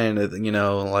mind.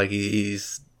 Like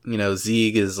he's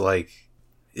Zeke is like,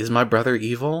 is my brother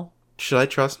evil? Should I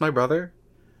trust my brother?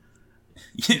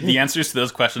 The answers to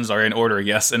those questions are in order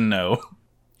yes and no.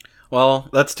 Well,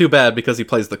 that's too bad because he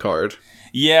plays the card.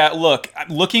 Yeah, look,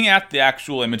 looking at the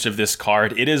actual image of this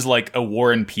card, it is like a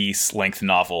War and Peace length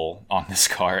novel on this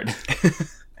card.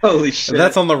 Holy shit.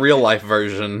 That's on the real life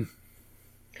version.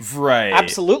 Right.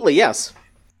 Absolutely, yes.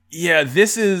 Yeah,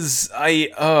 this is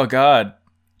oh god.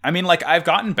 I mean, like, I've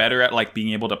gotten better at like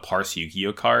being able to parse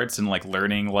Yu-Gi-Oh cards and like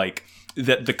learning like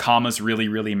that the commas really,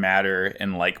 really matter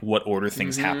and like what order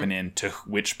things happen in to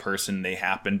which person they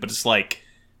happen. But it's like,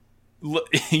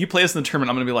 you play this in the tournament,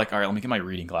 I'm gonna be like, all right, let me get my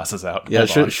reading glasses out. Yeah,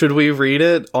 Hold on. should we read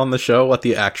it on the show what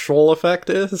the actual effect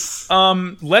is?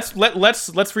 Let's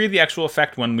read the actual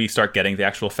effect when we start getting the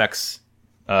actual effects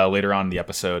later on in the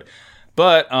episode.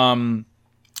 But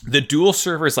the duel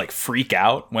servers like freak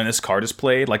out when this card is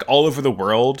played, like all over the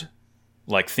world.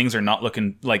 Like things are not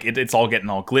looking like it's all getting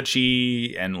all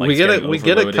glitchy and like we get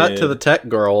a cut to the tech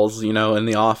girls, in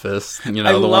the office. I the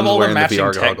love ones all the wearing the matching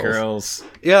VR tech goggles. girls.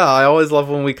 Yeah, I always love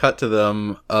when we cut to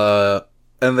them,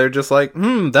 and they're just like,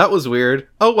 that was weird.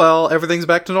 Oh well, everything's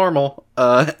back to normal.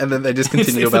 And then they just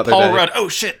continue it's about the their Paul day. Rudd. Oh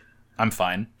shit, I'm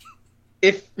fine.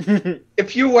 If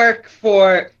you work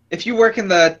in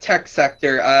the tech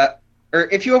sector, or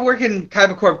if you work in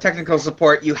Kaiba Corp technical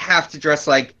support, you have to dress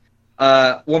like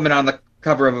a woman on the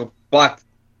cover of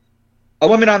a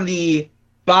woman on the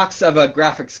box of a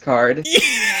graphics card.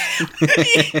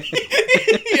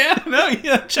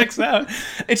 Checks out.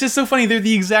 It's just so funny. They're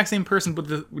the exact same person,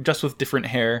 but just with different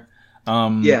hair.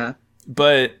 Yeah.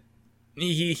 But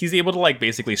he's able to like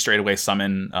basically straight away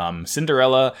summon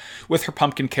Cinderella with her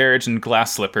pumpkin carriage and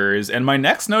glass slippers. And my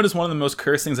next note is one of the most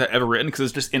cursed things I've ever written because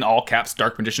it's just in all caps,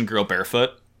 Dark Magician Girl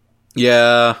barefoot.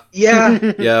 Yeah,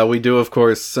 Yeah. yeah, we do. Of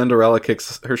course, Cinderella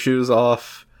kicks her shoes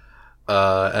off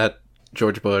at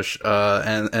George Bush,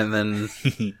 and then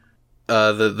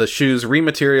the shoes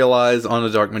rematerialize on the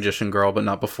Dark Magician Girl, but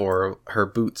not before her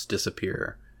boots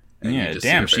disappear. And you Yeah, just see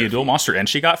damn, her she a bare dual feet. monster and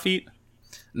she got feet?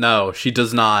 No, she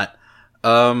does not.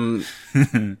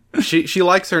 She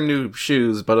likes her new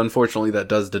shoes, but unfortunately, that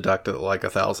does deduct like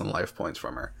 1,000 life points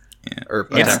from her. Yeah. Or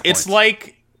attack It's points.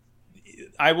 like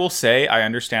I will say I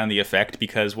understand the effect,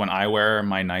 because when I wear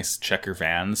my nice checker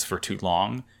Vans for too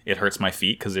long, it hurts my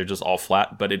feet because they're just all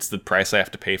flat, but it's the price I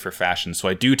have to pay for fashion. So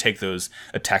I do take those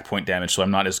attack point damage, so I'm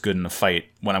not as good in a fight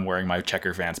when I'm wearing my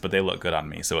checker Vans, but they look good on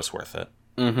me, so it's worth it.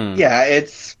 Mm-hmm. Yeah,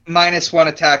 it's -1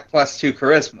 attack plus 2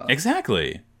 charisma.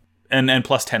 Exactly. And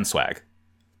plus 10 swag,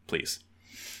 please.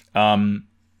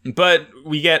 But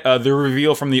we get the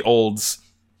reveal from the olds.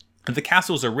 The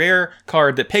castle is a rare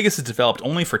card that Pegasus developed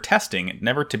only for testing,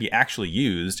 never to be actually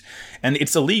used, and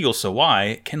it's illegal, so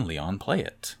why can Leon play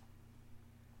it?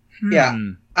 Yeah.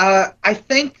 I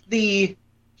think the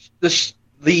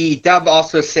dub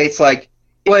also states, like,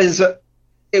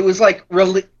 it was like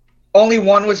really only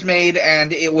one was made,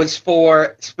 and it was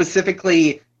for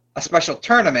specifically a special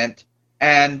tournament,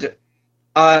 and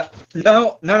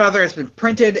none other has been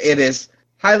printed. It is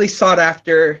highly sought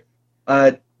after.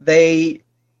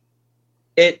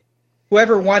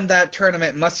 Whoever won that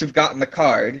tournament must have gotten the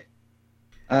card.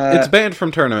 It's banned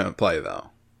from tournament play, though.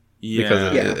 Yeah.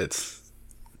 Because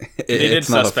it's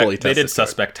not a fully tested They did card.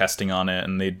 suspect testing on it,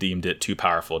 and they deemed it too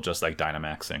powerful, just like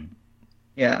Dynamaxing.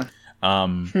 Yeah.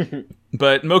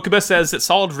 But Mokuba says that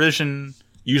Solid Vision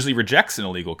usually rejects an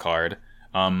illegal card.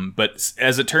 But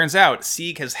as it turns out,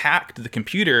 Sieg has hacked the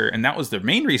computer, and that was the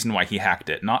main reason why he hacked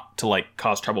it. Not to, like,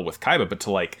 cause trouble with Kaiba, but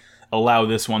to, like, allow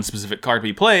this one specific card to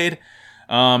be played.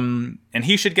 And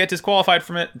he should get disqualified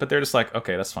from it, but they're just like,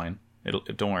 okay, that's fine.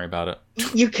 Don't worry about it.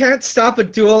 You can't stop a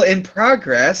duel in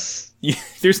progress.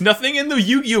 There's nothing in the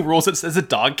Yu-Gi-Oh rules that says a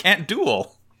dog can't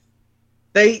duel.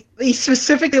 They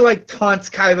specifically, like, taunts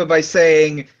Kaiba by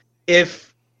saying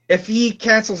if he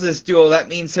cancels this duel, that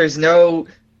means there's no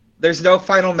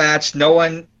final match.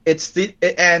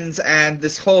 It ends, and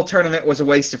this whole tournament was a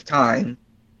waste of time.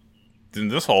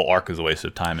 This whole arc is a waste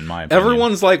of time, in my opinion.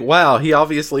 Everyone's like, wow, he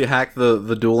obviously hacked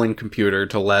the dueling computer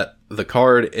to let the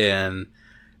card in,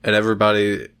 and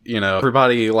everybody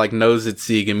like knows it's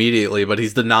Sieg immediately, but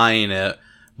he's denying it.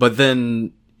 But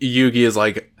then Yugi is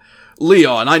like,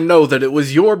 Leon, I know that it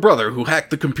was your brother who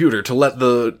hacked the computer to let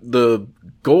the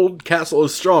Gold Castle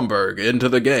of Stromberg into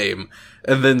the game.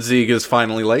 And then Sieg is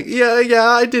finally like, yeah,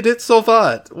 I did it, so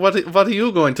what? What are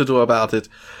you going to do about it?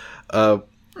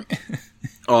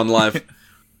 On live.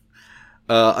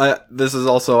 This is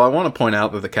also, I want to point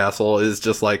out that the castle is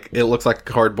just like, it looks like a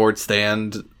cardboard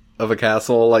stand of a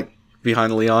castle, like,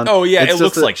 behind Leon. Oh yeah, It's it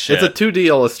looks like shit. It's a 2D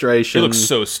illustration. It looks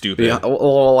so stupid. Yeah,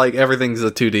 well, like, everything's a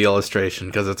 2D illustration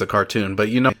because it's a cartoon, but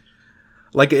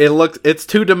like, it's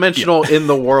two-dimensional in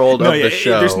the world of the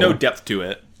show. There's no depth to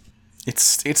it.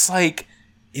 It's like,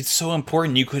 it's so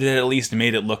important you could have at least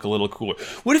made it look a little cooler.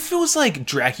 What if it was like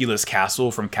Dracula's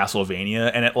castle from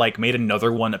Castlevania, and it like made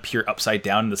another one appear upside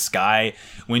down in the sky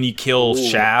when you kill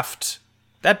Shaft?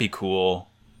 That'd be cool.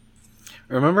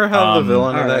 Remember how the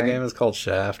villain of that alright. game is called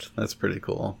Shaft? That's pretty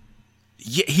cool.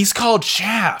 Yeah, he's called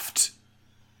Shaft.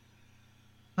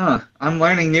 Huh. I'm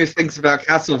learning new things about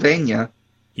Castlevania.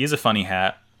 He has a funny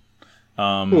hat.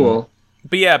 Cool.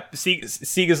 But yeah, Sieg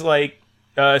is like,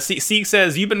 Sieg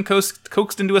says, you've been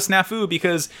coaxed into a snafu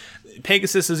because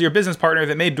Pegasus is your business partner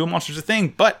that made Duel Monsters a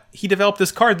thing, but he developed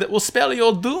this card that will spell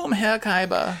your doom, Herr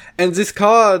Kaiba. And this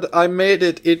card, I made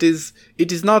it. It is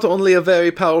not only a very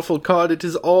powerful card, it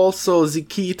is also the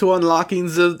key to unlocking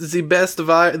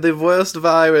the worst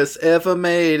virus ever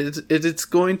made. It's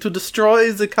going to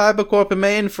destroy the Kaiba Corp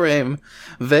mainframe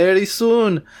very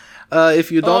soon.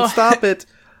 If you don't stop it.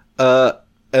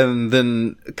 And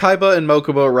then Kaiba and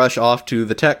Mokuba rush off to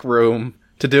the tech room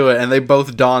to do it, and they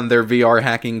both don their VR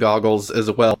hacking goggles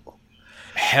as well.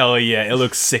 Hell yeah, it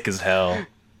looks sick as hell.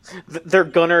 They're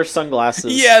Gunner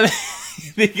sunglasses. Yeah,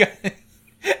 they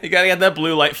gotta get that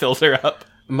blue light filter up.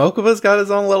 Mokuba's got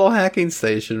his own little hacking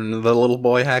station, the little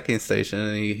boy hacking station,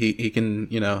 and he can,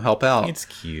 help out. It's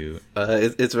cute.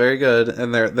 It's very good,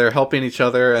 and they're helping each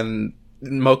other, and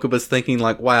Mokuba's thinking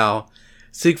like, wow,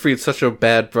 Siegfried's such a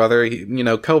bad brother.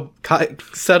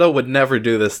 Seto would never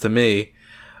do this to me.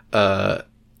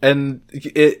 And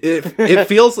it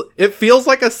feels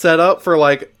like a setup for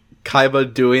like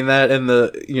Kaiba doing that in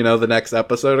the next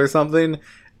episode or something.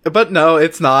 But no,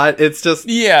 it's not. It's just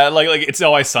like it's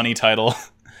Always Sunny title.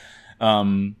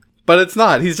 But it's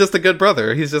not. He's just a good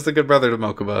brother. He's just a good brother to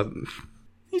Mokuba.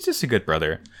 He's just a good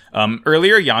brother.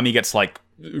 Earlier, Yami gets like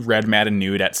red, mad, and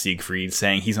nude at Siegfried,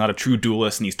 saying he's not a true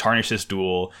duelist and he's tarnished this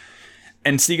duel.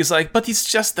 And Sieg is like, but it's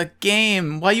just a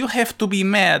game. Why you have to be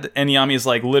mad? And Yami is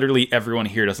like, literally everyone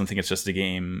here doesn't think it's just a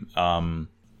game.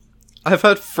 I've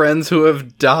had friends who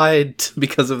have died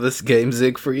because of this game,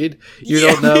 Siegfried. You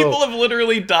don't know. People have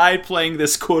literally died playing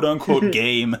this quote-unquote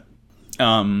game.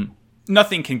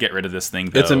 Nothing can get rid of this thing,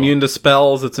 though. It's immune to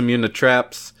spells. It's immune to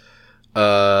traps.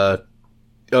 because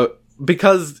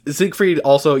Siegfried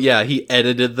also, he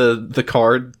edited the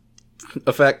card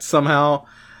effect somehow.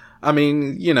 I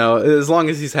mean, as long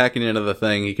as he's hacking into the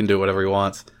thing, he can do whatever he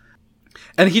wants.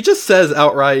 And he just says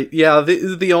outright,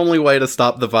 the only way to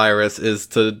stop the virus is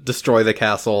to destroy the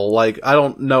castle. Like, I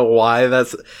don't know why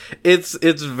it's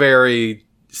very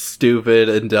stupid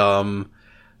and dumb,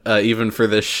 even for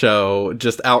this show,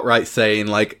 just outright saying,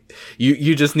 like,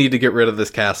 you just need to get rid of this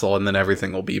castle and then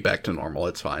everything will be back to normal.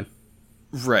 It's fine.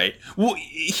 Right. Well,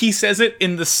 he says it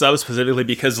in the sub specifically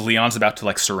because Leon's about to,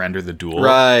 like, surrender the duel.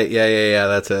 Right. Yeah.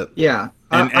 That's it. Yeah.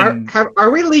 And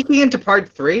are we leaking into part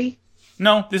 3?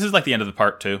 No, this is like the end of the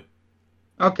part 2.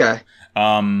 Okay.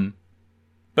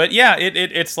 But yeah,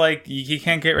 it's like he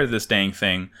can't get rid of this dang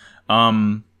thing.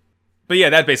 But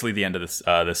yeah, that's basically the end of this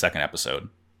the second episode.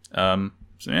 So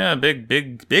yeah,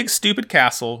 big stupid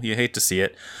castle. You hate to see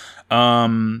it.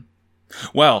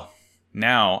 Well,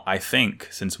 now I think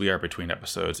since we are between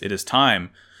episodes, it is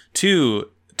time to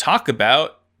talk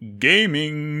about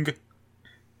gaming.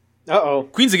 Uh-oh.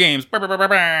 Queens of Games. Brr, brr, brr, brr,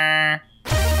 brr.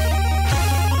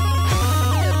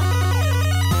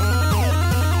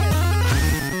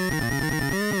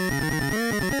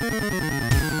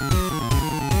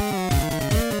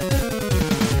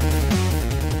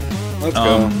 Let's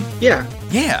go. Yeah.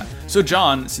 So,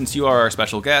 John, since you are our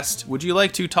special guest, would you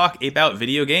like to talk about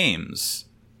video games?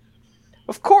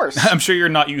 Of course. I'm sure you're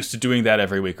not used to doing that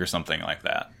every week or something like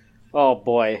that. Oh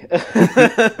boy.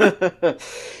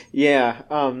 Yeah,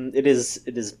 it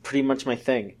is pretty much my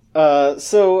thing.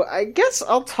 So I guess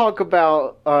I'll talk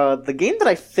about the game that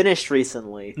I finished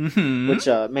recently, which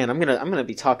man, I'm gonna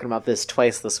be talking about this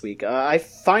twice this week. I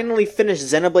finally finished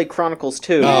Xenoblade Chronicles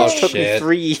 2, which took me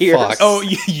 3 years. Fuck. Oh,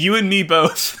 you and me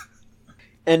both.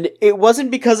 And it wasn't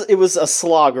because it was a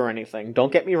slog or anything.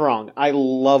 Don't get me wrong. I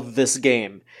love this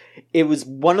game. It was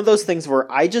one of those things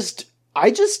where I just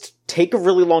take a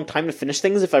really long time to finish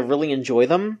things if I really enjoy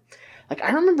them. Like,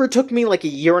 I remember it took me like a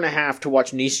year and a half to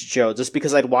watch Nishijo just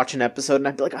because I'd watch an episode and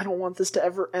I'd be like, I don't want this to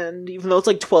ever end, even though it's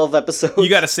like 12 episodes. You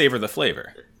gotta savor the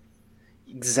flavor.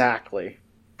 Exactly.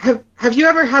 Have you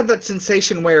ever had that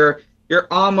sensation where you're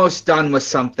almost done with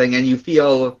something and you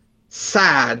feel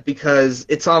sad because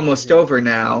it's almost over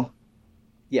now?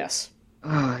 Yes.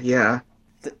 Oh, yeah.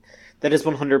 That is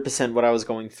 100% what I was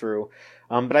going through.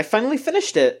 But I finally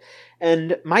finished it,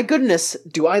 and my goodness,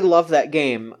 do I love that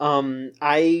game.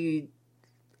 I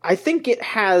think it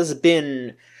has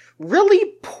been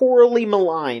really poorly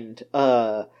maligned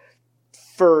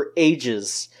for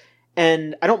ages,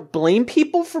 and I don't blame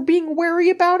people for being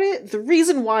wary about it. The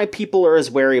reason why people are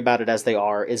as wary about it as they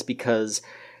are is because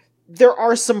there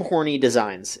are some horny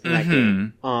designs in that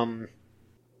game.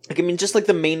 Like, I mean, just like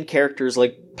the main characters,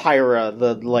 like Pyra,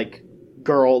 the like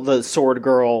girl, the sword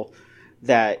girl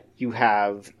that you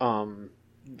have,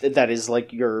 that is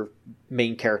like your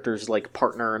main character's like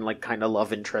partner and like kind of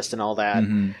love interest and all that.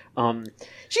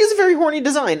 She has a very horny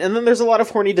design, and then there's a lot of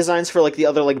horny designs for like the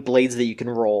other like blades that you can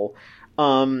roll.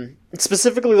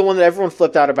 Specifically, the one that everyone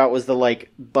flipped out about was the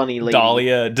like bunny lady,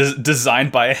 Dahlia,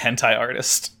 designed by a hentai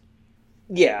artist.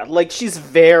 Yeah, like she's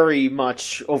very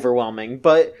much overwhelming,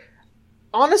 but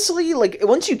honestly, like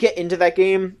once you get into that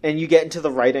game and you get into the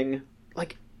writing,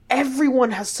 like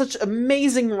everyone has such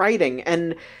amazing writing,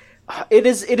 and it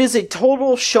is a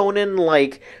total shonen,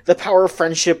 like the power of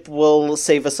friendship will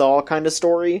save us all kind of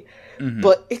story.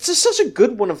 But it's just such a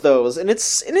good one of those, and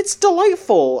it's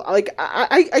delightful. Like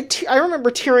I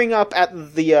remember tearing up at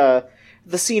the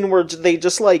scene where they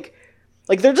just like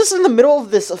they're just in the middle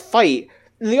of this fight.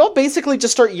 And they all basically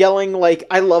just start yelling, like,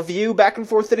 I love you, back and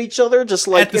forth at each other, just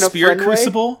like At the in a Spirit friend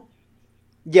Crucible? way.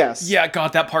 Yes. Yeah,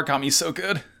 God, that part got me so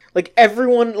good. Like,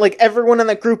 everyone in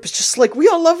that group is just like, we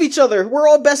all love each other, we're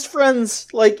all best friends.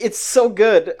 Like, it's so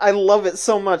good. I love it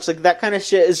so much. Like, that kind of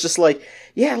shit is just like,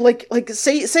 yeah, like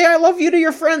say I love you to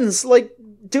your friends. Like,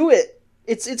 do it.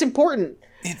 It's important.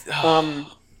 I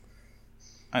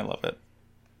love it.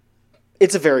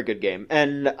 It's a very good game.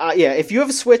 And yeah, if you have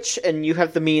a Switch and you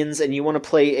have the means and you want to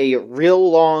play a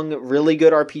real long, really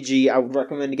good RPG, I would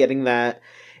recommend getting that.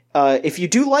 If you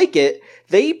do like it,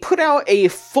 they put out a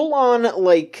full-on,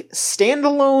 like,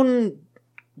 standalone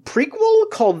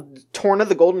prequel called Torn of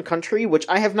the Golden Country, which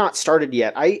I have not started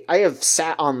yet. I have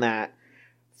sat on that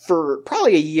for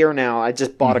probably a year now. I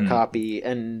just bought a copy,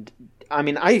 and I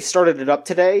mean, I started it up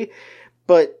today,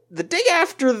 but the day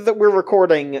after that we're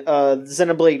recording,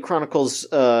 Xenoblade Chronicles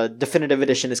Definitive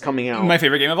Edition is coming out. My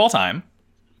favorite game of all time.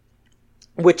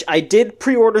 Which I did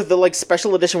pre-order the like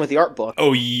special edition with the art book.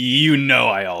 Oh, you know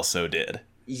I also did.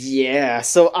 Yeah,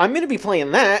 so I'm going to be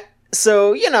playing that.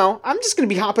 So, you know, I'm just going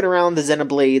to be hopping around the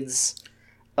Xenoblades.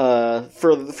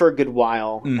 for a good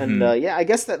while. And yeah, I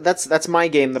guess that's my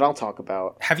game that I'll talk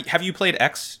about. Have you played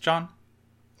X, John?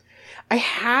 I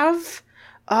have.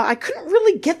 I couldn't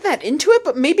really get that into it,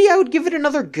 but maybe I would give it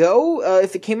another go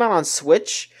if it came out on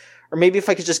Switch, or maybe if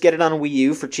I could just get it on Wii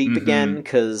U for cheap again.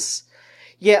 Because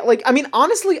yeah, like I mean,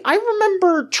 honestly, I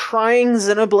remember trying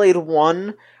Xenoblade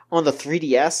 1 on the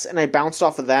 3DS, and I bounced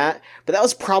off of that, but that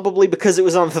was probably because it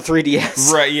was on the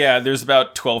 3DS. Right, yeah, there's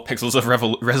about 12 pixels of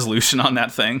resolution on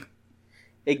that thing.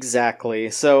 Exactly.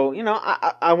 So, you know,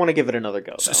 I want to give it another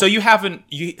go. So you have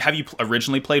you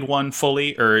originally played 1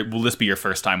 fully, or will this be your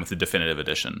first time with the definitive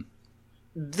edition?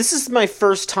 This is my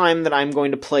first time that I'm going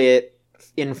to play it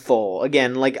in full.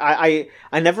 Again, like I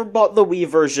never bought the Wii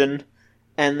version,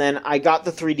 and then I got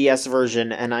the 3DS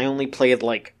version, and I only played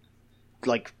like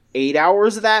 8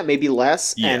 hours of that, maybe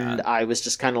less, and I was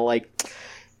just kind of like,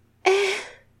 eh.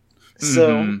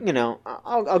 So, you know,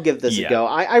 I'll give this a go.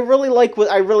 I really like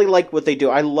what they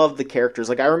do. I love the characters.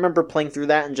 Like, I remember playing through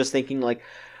that and just thinking like,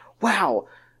 wow,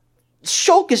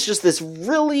 Shulk is just this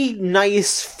really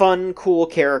nice, fun, cool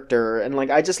character, and like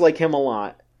I just like him a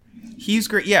lot. He's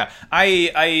great. Yeah.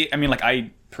 I mean, like,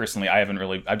 personally,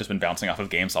 I've just been bouncing off of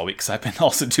games all week because I've been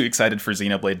also too excited for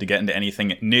Xenoblade to get into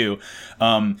anything new.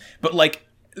 But like,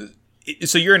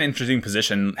 so you're in an interesting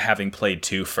position having played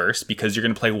 2 first, because you're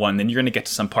going to play 1, then you're going to get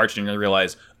to some parts and you're going to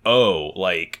realize, oh,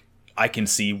 like, I can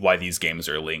see why these games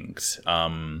are linked.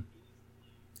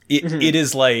 It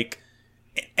is like,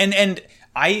 and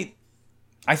I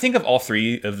think of all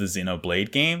 3 of the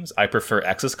Xenoblade games, I prefer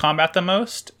X's combat the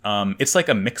most. It's like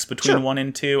a mix between 1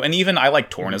 and 2, and even I like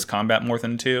Torna's combat more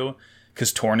than 2,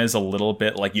 because Torna's a little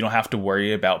bit like, you don't have to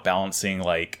worry about balancing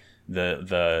like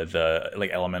the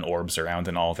like element orbs around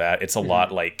and all that. It's a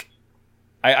lot like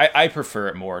I prefer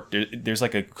it more. There's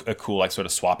like a cool like sort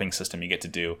of swapping system you get to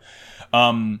do.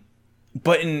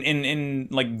 But in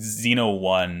like Xeno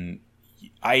 1,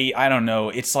 I don't know.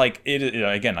 It's like it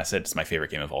again. I said it's my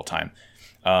favorite game of all time.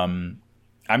 I'm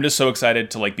just so excited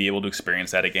to like be able to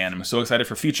experience that again. I'm so excited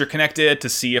for Future Connected to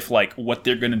see if like what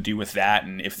they're gonna do with that,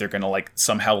 and if they're gonna like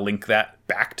somehow link that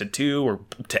back to 2 or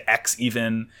to X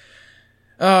even.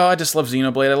 Oh, I just love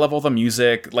Xenoblade. I love all the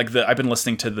music. Like I've been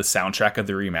listening to the soundtrack of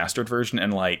the remastered version,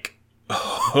 and like,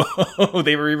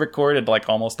 they re-recorded like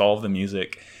almost all of the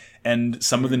music, and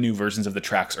some of the new versions of the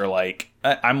tracks are like,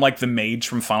 I'm like the mage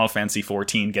from Final Fantasy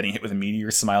XIV getting hit with a meteor,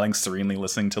 smiling serenely,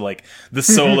 listening to like the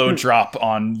solo drop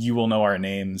on "You Will Know Our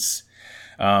Names."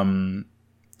 So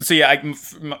yeah,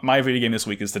 my video game this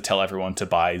week is to tell everyone to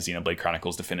buy Xenoblade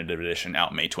Chronicles Definitive Edition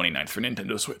out May 29th for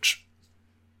Nintendo Switch.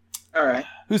 All right.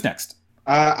 Who's next?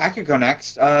 I could go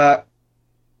next. I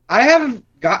haven't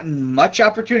gotten much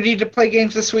opportunity to play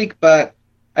games this week, but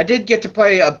I did get to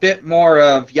play a bit more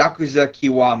of Yakuza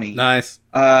Kiwami. Nice.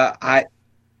 I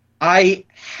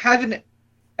haven't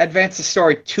advanced the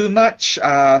story too much.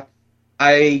 I've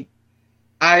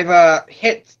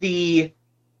hit the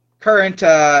current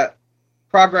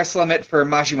progress limit for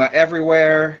Majima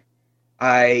Everywhere.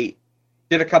 I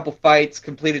did a couple fights,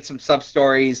 completed some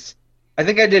sub-stories. I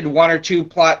think I did 1 or 2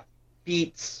 plot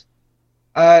beats.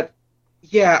 Yeah,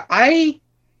 I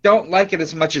don't like it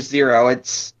as much as Zero.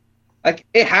 It's like,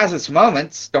 it has its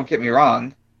moments, don't get me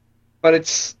wrong, but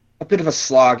it's a bit of a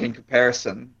slog in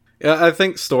comparison. Yeah, I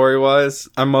think story-wise,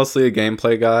 I'm mostly a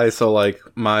gameplay guy, so like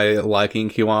my liking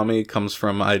Kiwami comes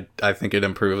from I think it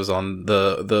improves on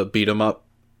the beat 'em up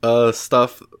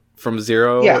stuff from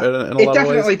Zero. Yeah, in a lot it of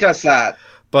definitely ways. does that.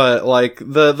 But like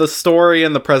the story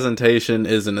and the presentation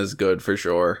isn't as good for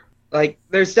sure. Like,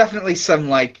 there's definitely some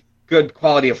like good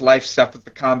quality of life stuff with the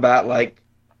combat, like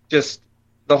just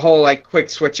the whole like quick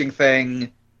switching thing,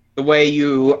 the way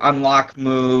you unlock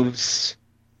moves.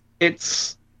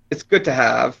 It's good to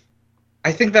have.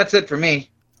 I think that's it for me.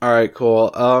 All right,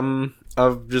 cool.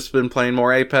 I've just been playing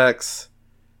more Apex.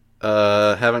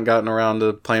 Haven't gotten around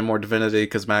to playing more Divinity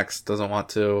because Max doesn't want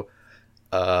to.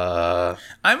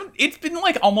 It's been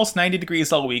like almost 90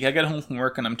 degrees all week. I got home from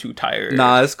work and I'm too tired.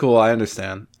 Nah, it's cool. I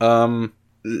understand.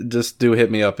 Just do hit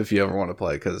me up if you ever want to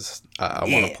play, because I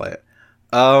want to play it.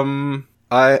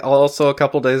 I also, a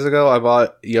couple days ago, I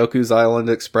bought Yoku's Island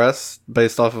Express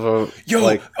based off of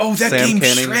that Sam game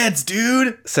Canning, shreds,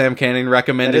 dude. Sam Canning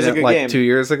recommended it like game. 2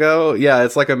 years ago. Yeah,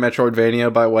 it's like a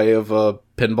Metroidvania by way of a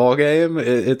pinball game.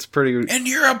 It's pretty. And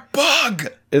you're a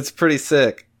bug. It's pretty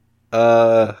sick.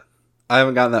 I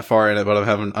haven't gotten that far in it, but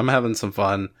I'm having some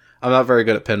fun. I'm not very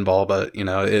good at pinball, but you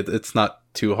know, it's not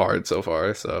too hard so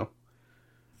far. So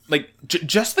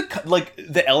just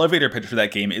the elevator pitch for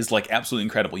that game is like absolutely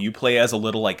incredible. You play as a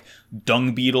little like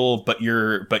dung beetle, but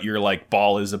your like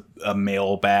ball is a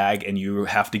mail bag, and you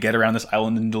have to get around this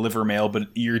island and deliver mail. But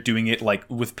you're doing it like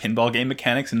with pinball game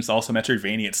mechanics, and it's also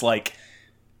Metroidvania. It's like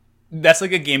that's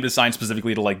like a game designed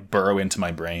specifically to like burrow into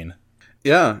my brain.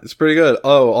 Yeah, it's pretty good.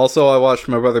 Oh, also I watched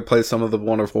my brother play some of the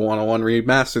Wonderful 101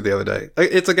 remastered the other day.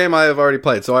 It's a game I have already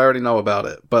played, so I already know about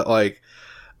it. But like.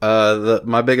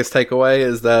 My biggest takeaway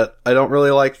is that I don't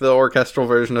really like the orchestral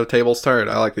version of Table's Turn.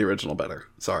 I like the original better.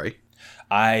 Sorry.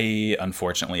 I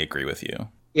unfortunately agree with you.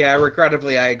 Yeah,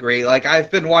 regrettably, I agree. Like,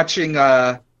 I've been watching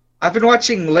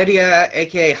Lydia,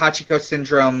 aka Hachiko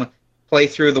Syndrome, play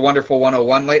through the Wonderful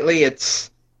 101 lately. It's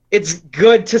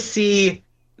good to see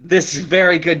this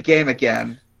very good game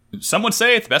again. Some would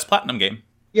say it's the best Platinum game.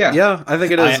 Yeah. Yeah, I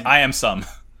think it is. I am some.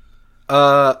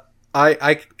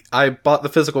 I bought the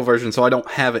physical version, so I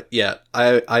don't have it yet.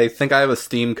 I think I have a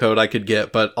Steam code I could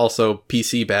get, but also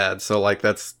PC bad, so like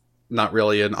that's not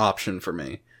really an option for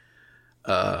me.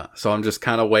 So I'm just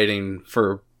kind of waiting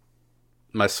for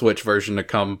my Switch version to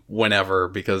come whenever,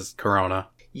 because Corona.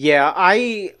 Yeah,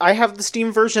 I have the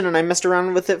Steam version, and I messed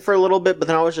around with it for a little bit, but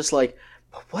then I was just like,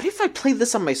 what if I play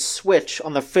this on my Switch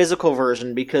on the physical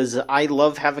version, because I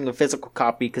love having a physical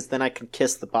copy, because then I can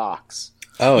kiss the box.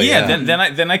 Oh yeah.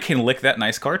 Then I can lick that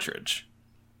nice cartridge.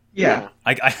 Yeah.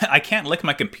 I can't lick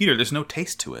my computer. There's no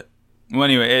taste to it. Well,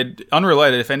 anyway,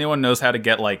 unrelated. If anyone knows how to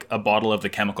get like a bottle of the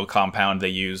chemical compound they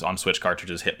use on Switch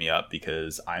cartridges, hit me up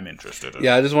because I'm interested.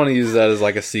 Yeah, I just want to use that as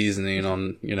like a seasoning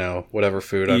on whatever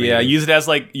food. Yeah, use it as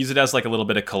like a little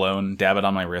bit of cologne. Dab it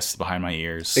on my wrists, behind my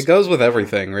ears. It goes with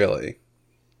everything, really.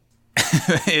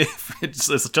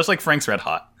 It's just like Frank's Red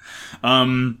Hot.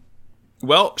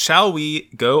 Well, shall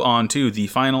we go on to the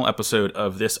final episode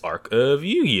of this arc of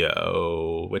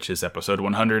Yu-Gi-Oh!, which is episode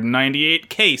 198,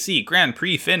 KC Grand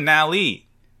Prix Finale.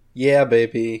 Yeah,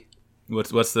 baby.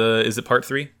 Is it part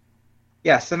 3?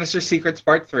 Yeah, Sinister Secrets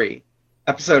Part 3,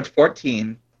 episode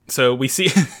 14. So we see,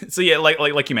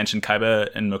 like you mentioned, Kaiba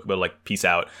and Mokuba like peace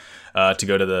out to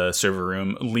go to the server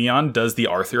room. Leon does the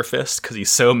Arthur fist because he's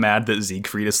so mad that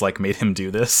Siegfried has like made him do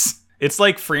this. It's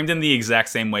like framed in the exact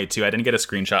same way too. I didn't get a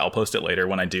screenshot. I'll post it later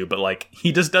when I do. But like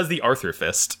he just does the Arthur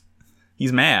fist.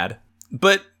 He's mad.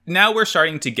 But now we're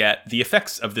starting to get the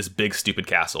effects of this big stupid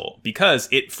castle because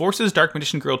it forces Dark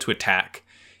Magician Girl to attack,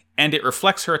 and it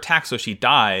reflects her attack so she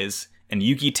dies, and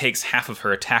Yugi takes half of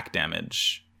her attack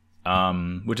damage,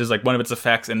 which is like one of its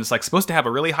effects, and it's like supposed to have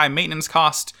a really high maintenance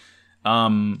cost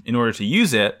in order to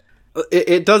use it.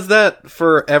 It does that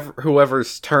for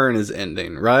whoever's turn is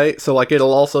ending, right? So like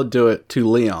it'll also do it to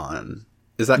Leon.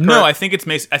 Is that correct? No, I think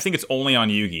it's only on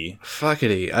Yugi.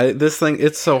 Fuckity. This thing,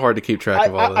 it's so hard to keep track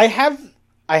of all this.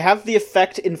 I have the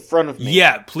effect in front of me.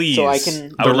 Yeah, please. So I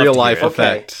can the real life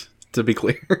effect, to be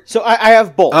clear. So I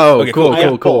have both. Oh, Okay,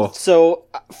 cool. Both. So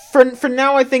for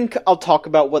now, I think I'll talk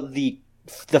about what the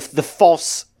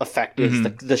false effect is,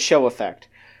 the show effect.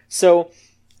 So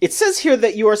it says here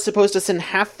that you are supposed to send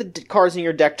half the cards in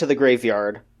your deck to the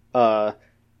graveyard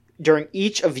during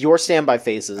each of your standby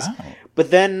phases. Oh. But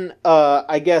then,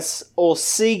 I guess, old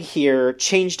Sig here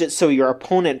changed it so your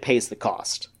opponent pays the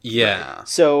cost. Yeah.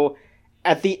 So,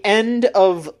 at the end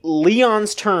of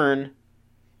Leon's turn,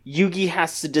 Yugi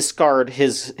has to discard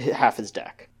half his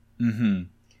deck. Mm-hmm.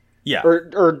 Yeah.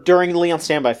 Or during Leon's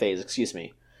standby phase, excuse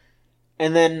me.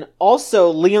 And then, also,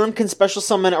 Leon can special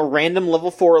summon a random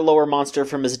level 4 or lower monster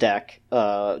from his deck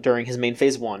during his main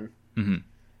phase 1. Mm-hmm.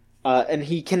 And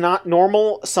he cannot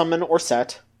normal summon or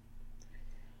set.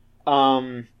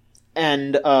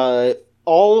 And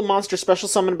all monsters special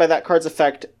summoned by that card's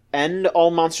effect and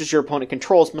all monsters your opponent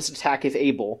controls must attack if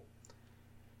able.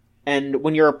 And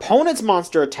when your opponent's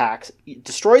monster attacks, it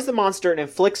destroys the monster and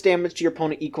inflicts damage to your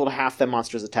opponent equal to half that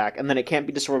monster's attack, and then it can't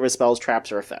be destroyed by spells,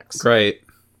 traps, or effects. Great.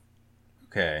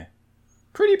 Okay.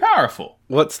 Pretty powerful.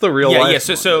 What's the real life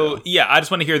one? So I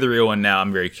just want to hear the real one now.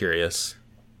 I'm very curious.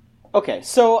 Okay,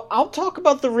 so I'll talk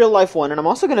about the real life one, and I'm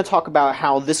also going to talk about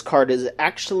how this card is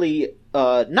actually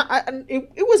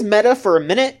it was meta for a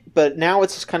minute, but now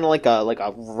it's just kind of like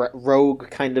a rogue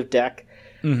kind of deck.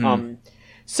 Mm-hmm.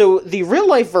 So the real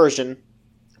life version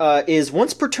is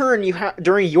once per turn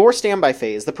during your standby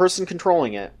phase, the person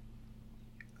controlling it,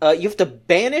 you have to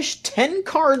banish 10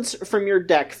 cards from your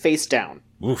deck face down.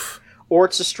 Oof. Or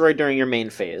it's destroyed during your main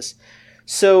phase.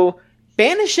 So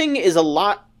banishing is a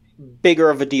lot bigger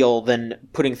of a deal than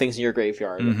putting things in your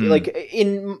graveyard. Mm-hmm. Like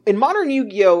in modern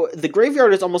Yu-Gi-Oh, the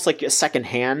graveyard is almost like a second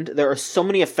hand. There are so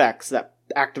many effects that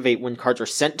activate when cards are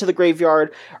sent to the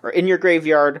graveyard or in your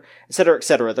graveyard, etc.,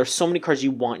 etc. There's so many cards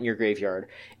you want in your graveyard.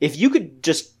 If you could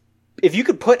just if you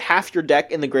could put half your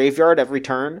deck in the graveyard every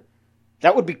turn,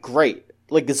 that would be great.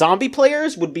 Like, zombie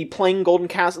players would be playing Golden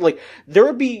Castle. Like, there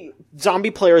would be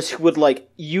zombie players who would, like,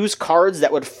 use cards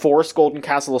that would force Golden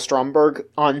Castle of Stromberg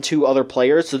onto other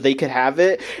players so they could have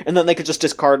it, and then they could just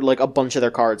discard, like, a bunch of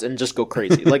their cards and just go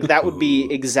crazy. Like, that would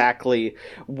be exactly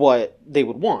what they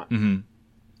would want. Mm-hmm.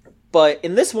 But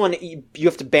in this one, you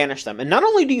have to banish them. And not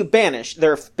only do you banish,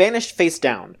 they're banished face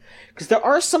down. Because there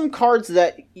are some cards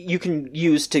that you can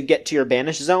use to get to your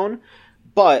banish zone,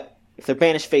 but if they're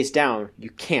banished face down, you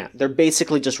can't. They're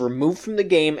basically just removed from the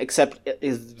game, except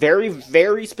is very,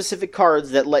 very specific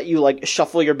cards that let you, like,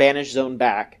 shuffle your banish zone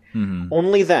back. Mm-hmm.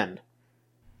 Only then.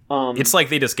 It's like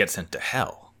they just get sent to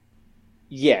hell.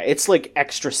 Yeah, it's, like,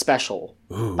 extra special.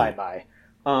 Ooh. Bye-bye.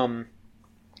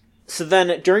 So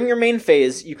then, during your main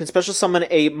phase, you can special summon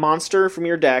a monster from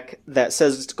your deck that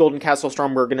says Golden Castle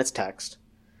Stromberg in its text.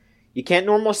 You can't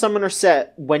normal summon or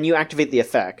set when you activate the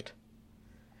effect.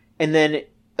 And then,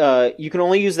 you can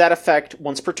only use that effect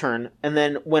once per turn. And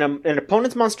then, when an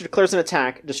opponent's monster declares an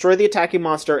attack, destroy the attacking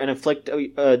monster and inflict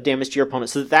damage to your opponent.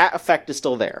 So that effect is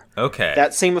still there. Okay.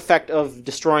 That same effect of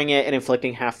destroying it and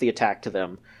inflicting half the attack to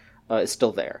them is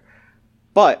still there.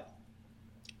 But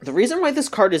the reason why this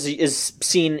card is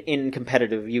seen in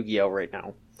competitive Yu-Gi-Oh! Right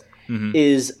now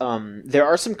is there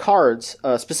are some cards,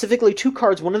 specifically 2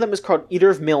 cards. One of them is called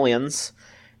Eater of Millions,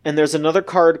 and there's another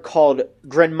card called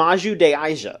Grenmaju de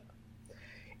Aija.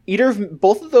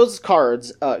 Both of those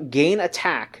cards gain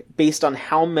attack based on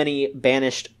how many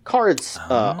banished cards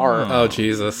are Oh,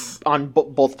 Jesus. on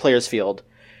both players' field.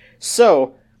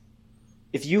 So,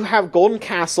 if you have Golden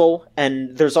Castle,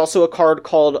 and there's also a card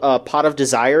called Pot of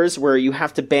Desires, where you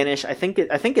have to banish, I think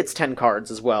it's 10 cards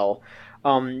as well.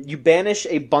 You banish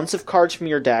a bunch of cards from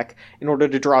your deck in order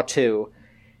to draw 2,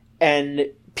 and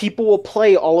people will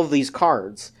play all of these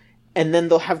cards, and then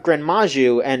they'll have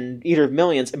Grenmaju and Eater of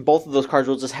Millions, and both of those cards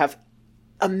will just have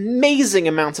amazing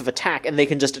amounts of attack, and they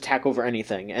can just attack over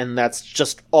anything, and that's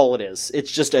just all it is. It's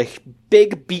just a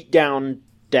big beatdown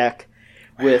deck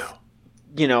with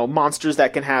monsters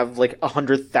that can have like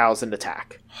 100,000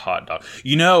 attack. Hot dog.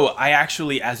 You know, I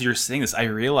actually, as you're saying this, I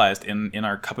realized in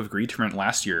our Cup of Greed tournament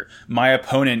last year, my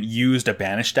opponent used a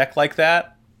banish deck like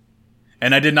that,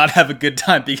 and I did not have a good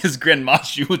time because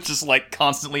Grenmaju was just like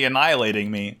constantly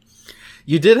annihilating me.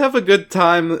 You did have a good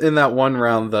time in that one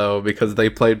round, though, because they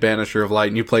played Banisher of Light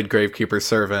and you played Gravekeeper's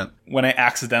Servant. When I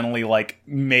accidentally, like,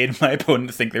 made my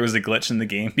opponent think there was a glitch in the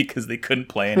game because they couldn't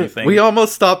play anything. We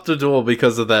almost stopped the duel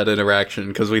because of that interaction,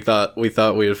 because we thought we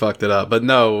had fucked it up. But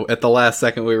no, at the last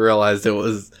second we realized it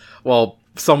was, well,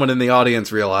 someone in the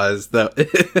audience realized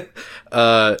that...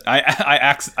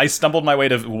 I stumbled my way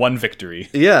to one victory.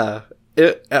 Yeah.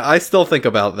 I still think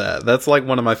about that. That's like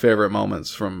one of my favorite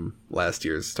moments from last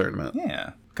year's tournament.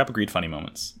 Yeah. Cup of Greed funny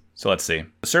moments. So let's see.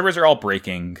 The servers are all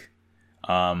breaking.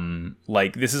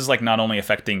 Like, this is like not only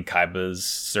affecting Kaiba's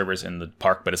servers in the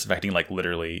park, but it's affecting like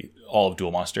literally all of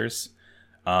Duel Monsters.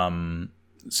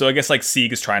 So I guess like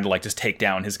Sieg is trying to like just take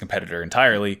down his competitor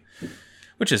entirely,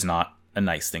 which is not a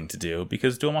nice thing to do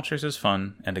because Duel Monsters is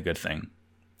fun and a good thing.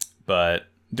 But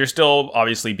they're still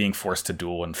obviously being forced to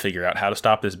duel and figure out how to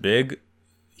stop this big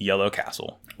yellow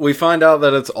castle. We find out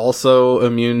that it's also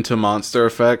immune to monster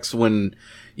effects when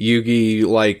Yugi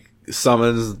like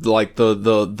summons like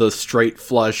the straight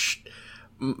flush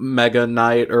Mega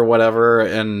Knight or whatever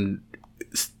and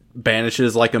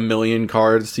banishes like 1,000,000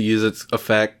 cards to use its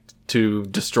effect to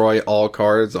destroy all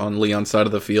cards on Leon's side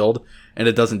of the field, and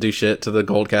it doesn't do shit to the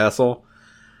Gold Castle.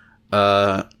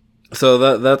 So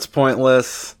that's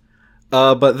pointless.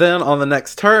 But then on the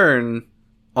next turn,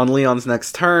 on Leon's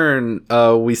next turn,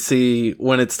 we see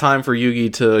when it's time for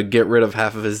Yugi to get rid of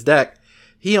half of his deck,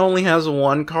 he only has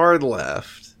 1 card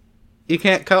left. You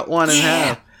can't cut one in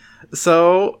half.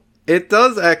 So it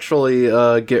does actually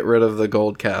get rid of the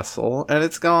Gold Castle, and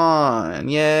it's gone.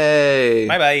 Yay!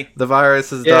 Bye-bye. The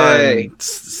virus is done.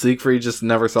 Siegfried just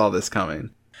never saw this coming.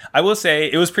 I will say,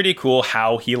 it was pretty cool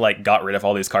how he like got rid of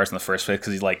all these cards in the first place,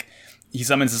 because he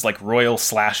summons this like royal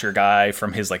slasher guy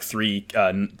from his like 3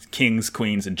 kings,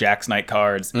 queens, and jacks knight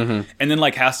cards, and then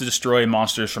like has to destroy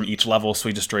monsters from each level. So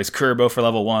he destroys Kurbo for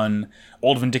level 1,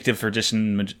 Old Vindictive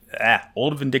Magician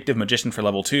for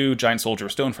level 2, Giant Soldier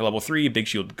of Stone for level 3, Big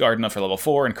Shield Gardena for level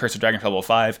 4, and Curse of Dragon for level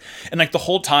 5. And like the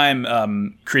whole time,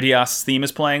 Kridias' theme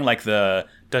is playing, like the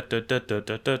da da da da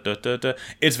da da da da.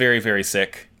 It's very, very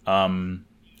sick.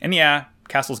 And yeah,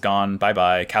 castle's gone. Bye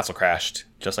bye. Castle crashed,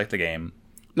 just like the game.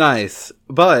 Nice.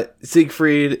 But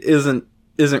Siegfried isn't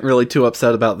really too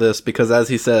upset about this because, as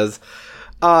he says,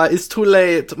 It's too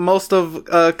late. Most of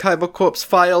Kaiba Corp's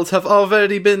files have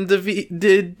already been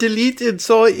deleted,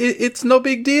 so it's no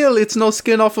big deal. It's no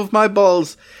skin off of my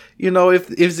balls. You know, if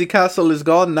the castle is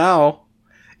gone now,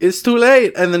 it's too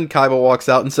late. And then Kaiba walks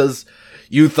out and says,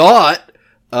 "You thought?"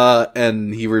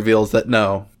 And he reveals that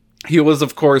no. He was,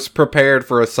 of course, prepared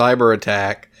for a cyber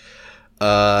attack,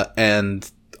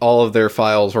 and all of their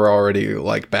files were already,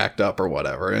 like, backed up or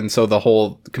whatever. And so the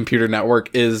whole computer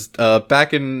network is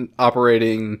back in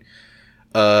operating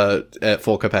at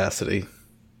full capacity.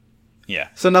 Yeah.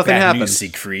 So nothing Bad happens. news,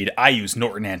 Siegfried. I use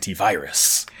Norton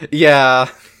antivirus. Yeah.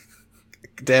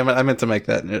 Damn it, I meant to make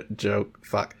that joke.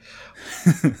 Fuck.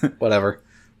 Whatever.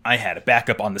 I had a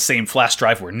backup on the same flash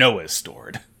drive where Noah is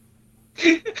stored.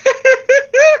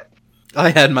 I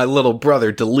had my little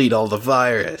brother delete all the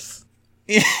virus.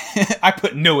 I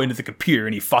put Noah into the computer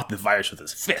and he fought the virus with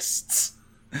his fists.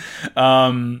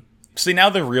 So now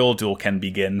the real duel can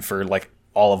begin for, like,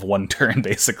 all of one turn,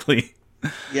 basically.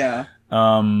 Yeah.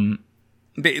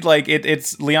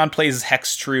 It's Leon plays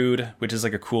Hextrude, which is,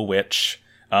 like, a cool witch.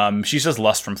 She's just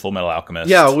Lust from Full Metal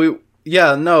Alchemist.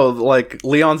 Like,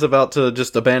 Leon's about to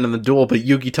just abandon the duel, but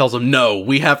Yugi tells him, no,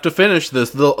 we have to finish this.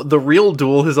 The real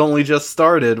duel has only just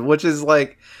started, which is,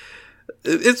 like,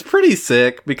 it's pretty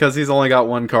sick, because he's only got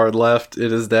one card left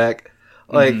in his deck.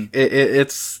 Like,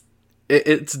 it's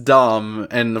dumb,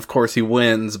 and of course he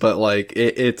wins, but, like,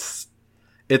 it's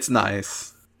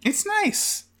nice. It's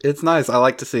nice. It's nice. I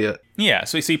like to see it. Yeah,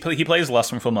 so he plays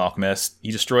Lust from Full Metal Alchemist. He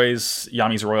destroys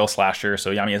Yami's Royal Slasher, so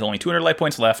Yami has only 200 life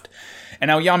points left. And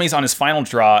now Yami's on his final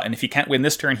draw, and if he can't win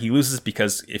this turn, he loses,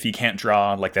 because if he can't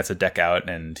draw, like, that's a deck out,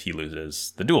 and he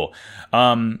loses the duel.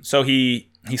 So he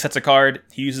sets a card.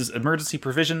 He uses Emergency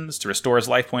Provisions to restore his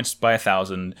life points by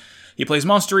 1,000. He plays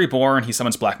Monster Reborn. He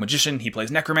summons Black Magician. He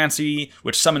plays Necromancy,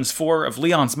 which summons 4 of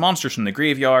Leon's monsters from the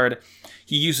graveyard.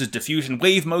 He uses Diffusion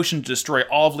Wave Motion to destroy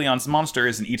all of Leon's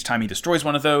monsters, and each time he destroys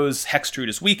one of those, Hextrude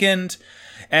is weakened.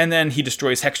 And then he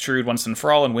destroys Hextrude once and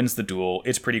for all and wins the duel.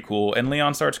 It's pretty cool. And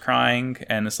Leon starts crying,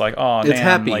 and it's like, oh, man,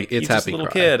 happy. Like, It's he's just happy a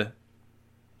little crying.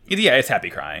 kid. Yeah, it's happy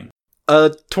crying.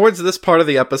 Towards this part of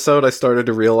the episode, I started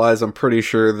to realize I'm pretty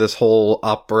sure this whole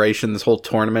operation, this whole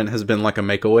tournament has been like a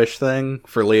Make-A-Wish thing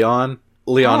for Leon.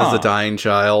 Leon is a dying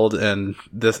child, and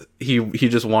he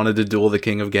just wanted to duel the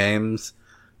King of Games.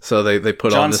 So they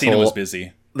put John on Cena was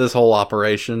busy. this whole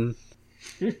operation.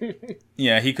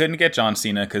 Yeah, he couldn't get John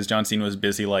Cena because John Cena was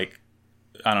busy, like,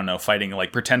 I don't know,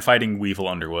 pretend fighting Weevil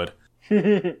Underwood.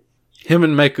 Him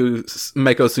and Mako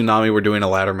Tsunami were doing a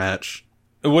ladder match.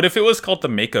 What if it was called the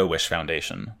Make-A-Wish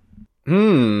Foundation?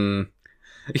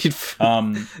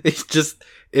 It's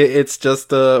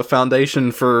just a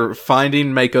foundation for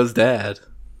finding Mako's dad.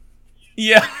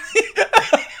 Yeah.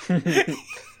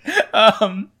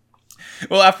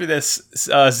 Well, after this,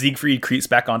 Siegfried creeps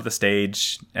back onto the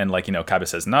stage, and, like, Kaiba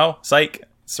says, no, psych,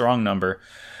 it's the wrong number.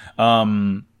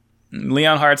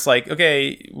 Leonhardt's like,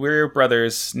 okay, we're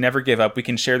brothers, never give up, we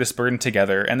can share this burden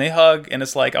together. And they hug, and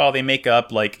it's like, oh, they make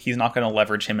up, like, he's not going to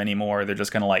leverage him anymore. They're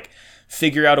just going to, like,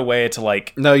 figure out a way to,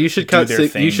 like, no, you should cut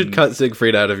thing.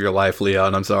 Siegfried out of your life,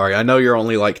 Leon. I'm sorry. I know you're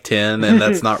only like 10, and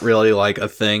that's not really like a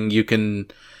thing you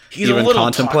can even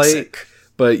contemplate. Toxic.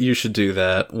 But you should do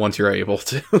that once you're able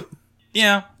to.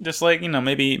 Yeah, just like,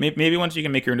 maybe once you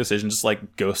can make your own decision, just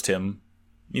like ghost him.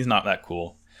 He's not that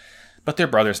cool. But they're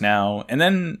brothers now. And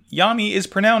then Yami is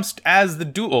pronounced as the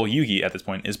duel. Yugi at this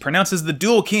point is pronounced as the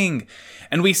Duel King.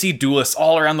 And we see duelists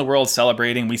all around the world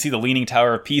celebrating. We see the Leaning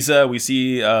Tower of Pisa. We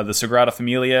see the Sagrada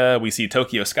Familia. We see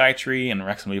Tokyo Skytree, and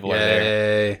Rex and Weevil are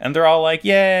there. And they're all like,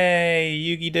 yay,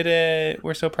 Yugi did it.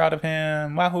 We're so proud of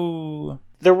him. Wahoo.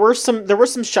 There were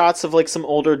some shots of, like, some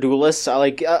older duelists.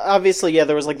 Obviously, yeah,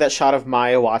 there was, like, that shot of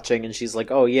Maya watching, and she's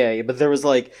like, oh, yay. But there was,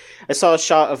 like, I saw a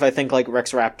shot of, I think, like,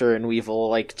 Rex Raptor and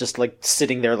Weevil, like, just, like,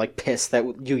 sitting there, like, pissed that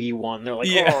Yugi won. They're like,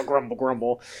 yeah. Oh, grumble,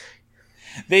 grumble.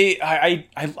 I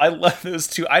love those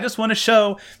two. I just want to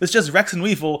show it's just Rex and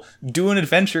Weevil doing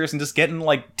adventures and just getting,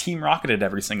 like, team rocketed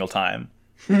every single time.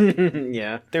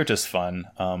 Yeah. They're just fun.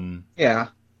 Yeah.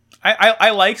 I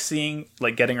like seeing,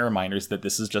 like, getting reminders that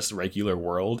this is just regular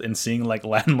world, and seeing, like,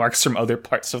 landmarks from other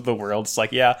parts of the world. It's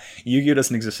like, yeah, Yu-Gi-Oh!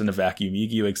 Doesn't exist in a vacuum.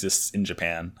 Yu-Gi-Oh! Exists in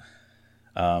Japan.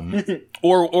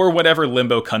 Or whatever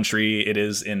limbo country it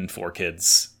is in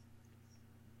 4Kids.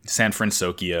 San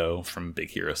Francisco from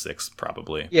Big Hero 6,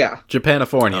 probably. Yeah.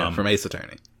 Japanifornia from Ace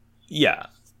Attorney. Yeah.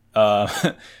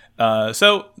 So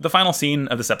the final scene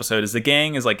of this episode is the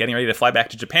gang is, like, getting ready to fly back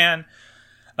to Japan.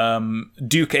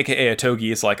 Duke, aka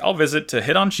Otogi, is like, I'll visit to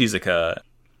hit on Shizuka.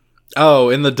 Oh,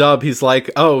 in the dub, he's like,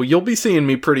 oh, you'll be seeing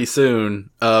me pretty soon,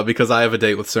 because I have a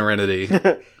date with Serenity.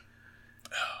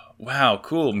 Wow,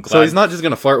 cool. I'm glad. So he's not just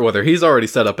going to flirt with her. He's already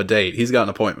set up a date. He's got an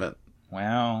appointment.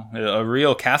 Wow, a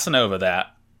real Casanova, that.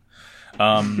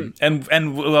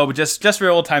 And well, just for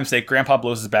old time's sake, Grandpa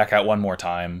blows his back out one more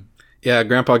time. Yeah,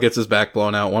 Grandpa gets his back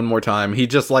blown out one more time. He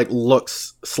just like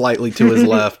looks slightly to his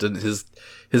left, and his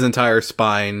entire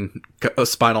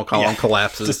spinal column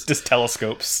collapses. Just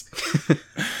telescopes.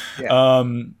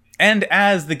 And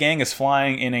as the gang is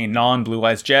flying in a non-Blue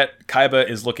Eyes jet, Kaiba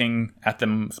is looking at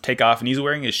them take off, and he's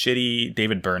wearing his shitty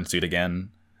David Byrne suit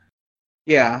again.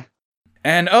 Yeah.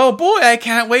 And oh boy, I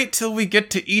can't wait till we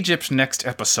get to Egypt next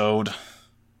episode.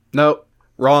 Nope,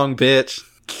 wrong, bitch.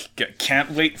 Can't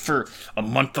wait for a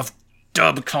month of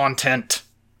dub content.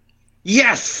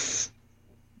 Yes!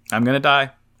 I'm gonna die.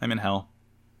 I'm in hell.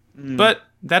 But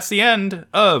that's the end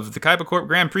of the Kaiba Corp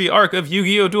Grand Prix arc of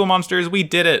Yu-Gi-Oh! Duel Monsters. We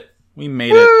did it. We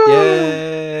made it.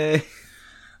 Yay!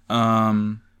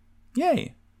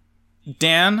 Yay.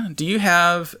 Dan, do you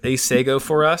have a Sego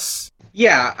for us?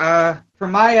 Yeah, for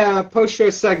my post-show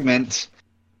segment,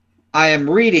 I am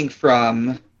reading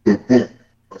from The Book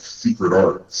of Secret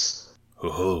Arts.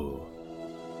 Ooh.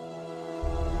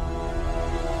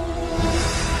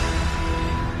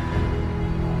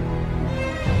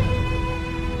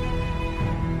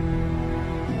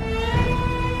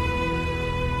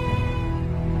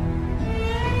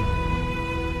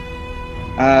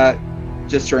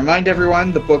 Just to remind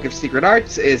everyone, the Book of Secret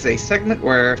Arts is a segment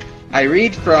where I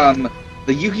read from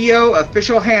the Yu-Gi-Oh!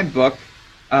 Official Handbook,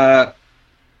 and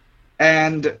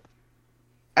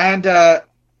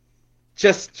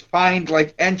just find,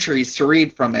 like, entries to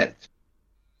read from it,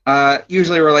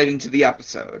 usually relating to the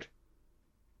episode.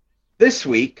 This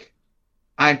week,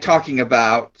 I'm talking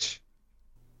about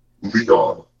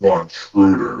Leon von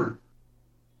Schroeder.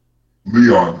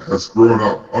 Leon has grown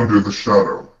up under the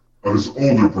shadow of his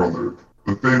older brother,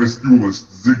 the famous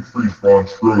duelist Siegfried von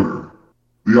Schroeder.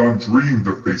 Leon dreamed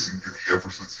of facing Yugi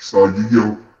ever since he saw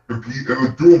Yu-Gi-Oh! Compete in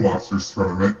the Duel Monsters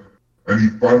tournament, and he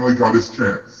finally got his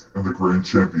chance in the Grand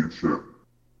Championship.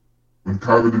 When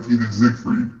Kaiba defeated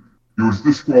Siegfried, he was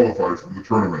disqualified from the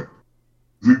tournament.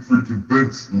 Siegfried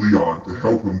convinced Leon to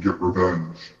help him get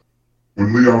revenge.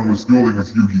 When Leon was dueling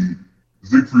with Yugi,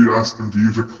 Siegfried asked him to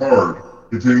use a card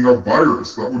containing a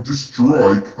virus that would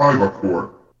destroy Kaiba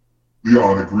Corp.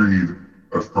 Leon agreed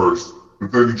at first,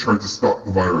 but then he tried to stop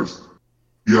the virus.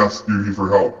 He asked Yugi for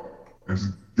help, and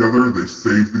together they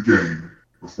saved the game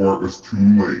before it was too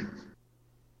late.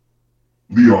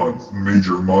 Leon's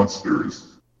major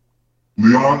monsters.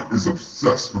 Leon is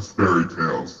obsessed with fairy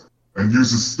tales, and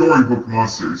uses storybook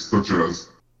monsters such as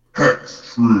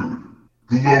Hex Shrewd,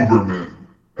 Globerman,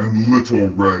 and Little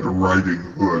Red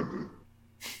Riding Hood.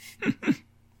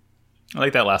 I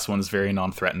like that last one. It's very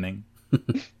non-threatening.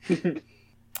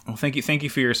 Well, thank you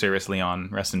for your service, Leon.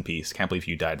 Rest in peace. Can't believe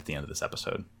you died at the end of this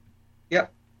episode.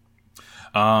 Yep.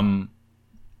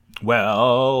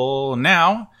 Well,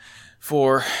 now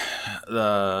for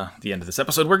the end of this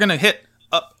episode, we're gonna hit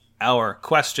up our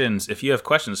questions. If you have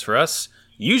questions for us,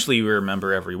 usually we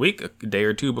remember every week, a day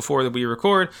or two before that we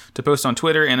record, to post on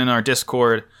Twitter and in our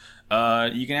Discord.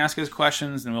 You can ask us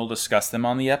questions and we'll discuss them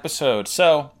on the episode.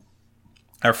 So,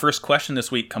 our first question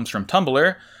this week comes from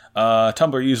Tumblr.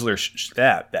 Tumblr user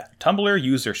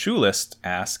Shoelist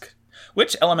asks,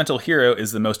 which elemental hero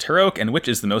is the most heroic and which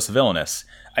is the most villainous?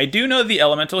 I do know the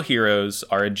elemental heroes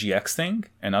are a GX thing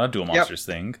and not a Duel Monsters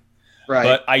thing. Right.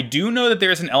 But I do know that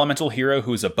there's an elemental hero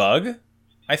who's a bug,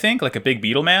 I think, like a big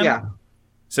beetle man. Yeah.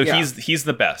 So Yeah. he's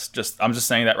the best. I'm just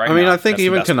saying that right now. I mean, I think That's the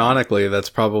even best one. canonically, that's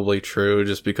probably true,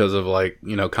 just because of like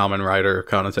common writer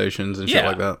connotations and shit Yeah.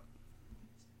 like that.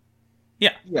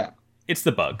 Yeah. It's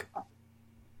the bug.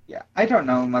 Yeah. I don't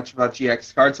know much about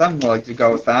GX cards. I'm willing to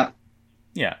go with that.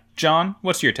 Yeah. John,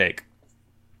 what's your take?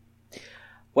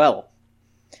 Well,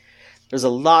 there's a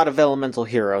lot of elemental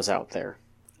heroes out there.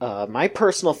 My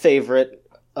personal favorite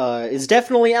is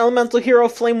definitely elemental hero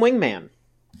Flame Wingman.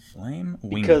 Flame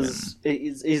Wingman. Because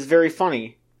he's very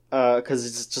funny. Because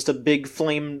it's just a big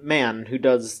flame man who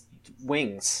does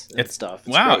wings and stuff.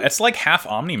 Wow, great. it's like half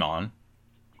Omnimon.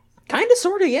 Kinda,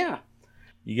 sorta, yeah.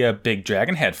 You get a big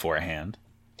dragon head for a hand.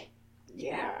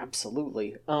 Yeah,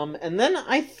 absolutely. And then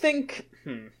I think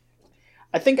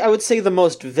I would say the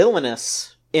most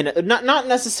villainous not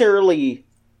necessarily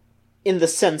in the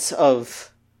sense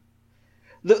of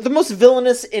the most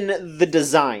villainous in the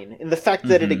design, in the fact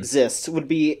that it exists, would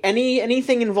be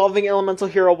anything involving Elemental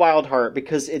Hero Wildheart,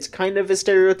 because it's kind of a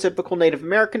stereotypical Native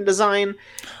American design,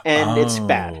 and it's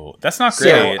bad. That's not So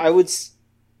great.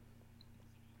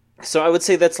 So I would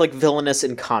say that's like villainous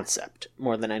in concept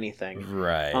more than anything.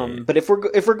 Right. But if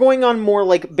we're going on more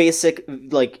like basic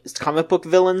like comic book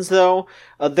villains, though,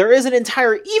 there is an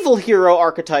entire evil hero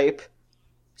archetype.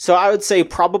 So I would say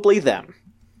probably them.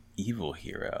 Evil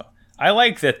hero. I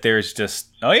like that there's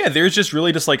just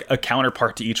really just like a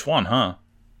counterpart to each one, huh?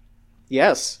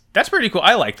 Yes. That's pretty cool.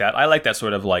 I like that. I like that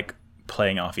sort of like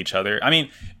playing off each other. I mean,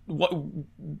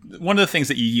 one of the things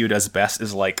that Yu-Gi-Oh does best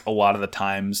is like a lot of the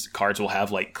times cards will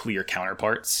have like clear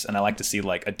counterparts, and I like to see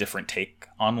like a different take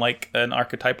on like an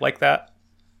archetype like that.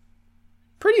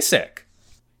 Pretty sick.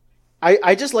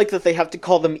 I just like that they have to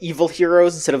call them evil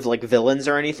heroes instead of like villains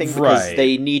or anything, because Right.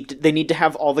 they need to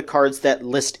have all the cards that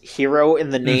list hero in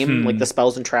the name, like the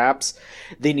spells and traps.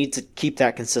 They need to keep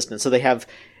that consistent. So they have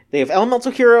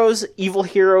elemental heroes, evil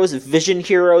heroes, vision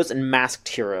heroes, and masked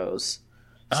heroes.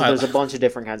 So there's a bunch of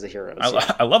different kinds of heroes.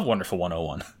 I love Wonderful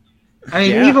 101. I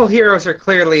mean, Yeah. evil heroes are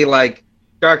clearly like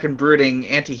dark and brooding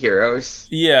anti-heroes.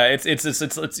 Yeah,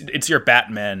 it's your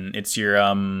Batman. It's your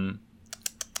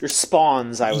Your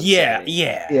spawns, I would say.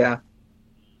 Yeah.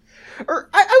 Or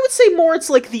I would say more it's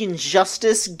like the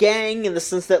Injustice gang in the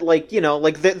sense that, like, you know,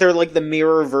 like they're like the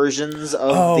mirror versions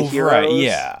of the heroes. Right,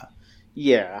 yeah.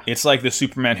 Yeah. It's like the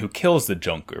Superman who kills the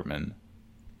Junkerman.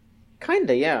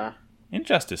 Kinda, yeah.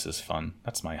 Injustice is fun.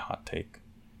 That's my hot take.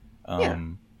 Yeah.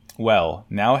 Well,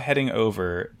 now heading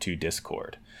over to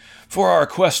Discord for our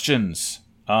questions.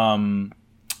 So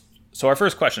our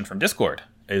first question from Discord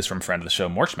is from friend of the show,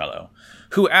 Marshmallow,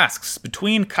 who asks,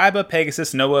 between Kaiba,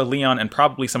 Pegasus, Noah, Leon, and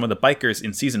probably some of the bikers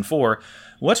in Season 4,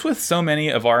 what's with so many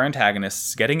of our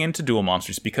antagonists getting into duel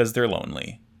monsters because they're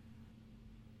lonely?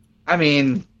 I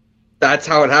mean, that's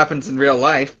how it happens in real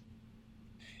life.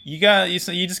 You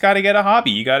just got to get a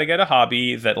hobby. You got to get a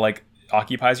hobby that, like,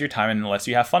 occupies your time and lets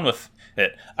you have fun with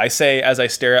it. I say as I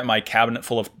stare at my cabinet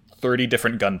full of 30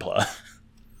 different Gunpla.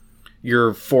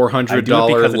 Your I do it because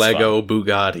 $400 it's Lego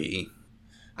Bugatti.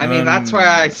 I mean, that's why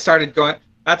I started going.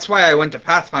 That's why I went to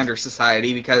Pathfinder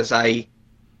Society, because I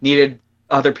needed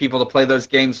other people to play those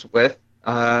games with.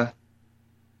 Yeah.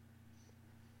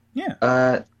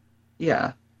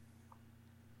 Yeah.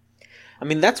 I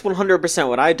mean, that's 100%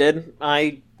 what I did.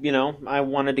 I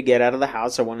wanted to get out of the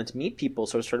house. I wanted to meet people,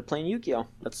 so I started playing Yu-Gi-Oh!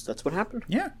 That's what happened.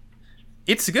 Yeah.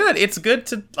 It's good. It's good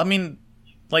to, I mean,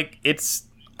 like, it's,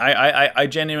 I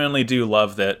genuinely do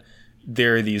love that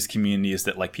there are these communities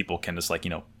that, like, people can just, like, you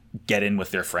know, get in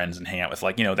with their friends and hang out with.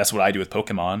 Like, you know, that's what I do with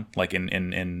Pokemon, like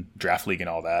in Draft League and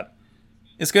all that.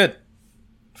 It's good.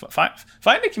 Find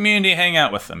a community, hang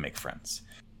out with them, make friends.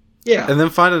 Yeah. And then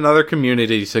find another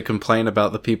community to complain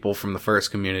about the people from the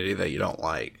first community that you don't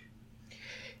like.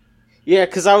 Yeah,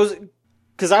 because I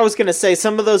was gonna say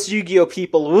some of those Yu-Gi-Oh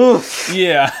people. Oof.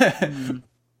 Yeah.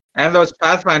 And those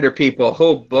Pathfinder people.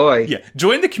 Oh boy. Yeah.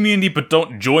 Join the community, but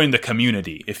don't join the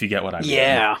community, if you get what I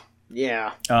mean.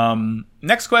 Yeah.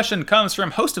 Next question comes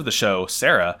from host of the show,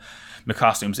 Sarah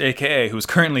McCostumes, aka who is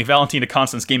currently Valentina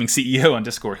Constance Gaming CEO on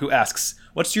Discord, who asks,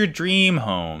 "What's your dream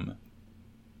home?"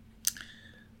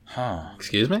 Huh.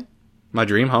 Excuse me? My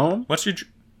dream home? What's your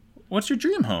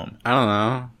dream home? I don't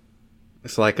know.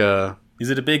 It's like Is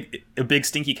it a big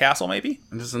stinky castle, maybe?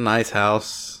 just a nice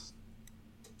house.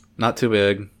 Not too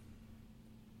big.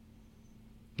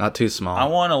 Not too small. I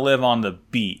want to live on the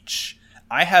beach.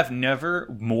 I have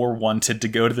never more wanted to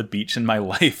go to the beach in my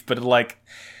life, but like,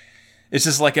 it's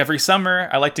just like every summer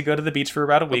I like to go to the beach for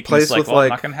about a week. place and it's like, with, well, like,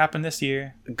 not going to happen this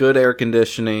year. Good air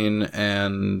conditioning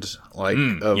and like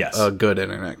yes. a good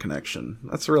internet connection.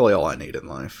 That's really all I need in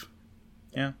life.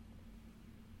 Yeah.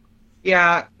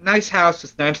 Yeah, nice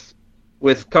house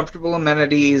with comfortable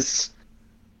amenities.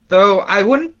 Though I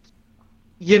wouldn't,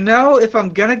 if I'm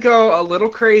gonna go a little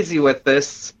crazy with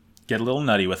this, Get a little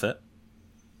nutty with it.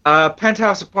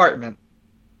 penthouse apartment.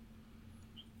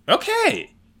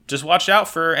 Okay. Just watch out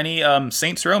for any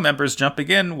Saints Row members jumping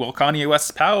in while Kanye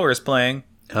West's Power is playing.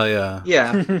 Hell yeah.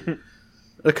 Yeah.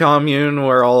 A commune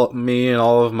where me and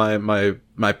all of my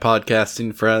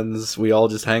podcasting friends, we all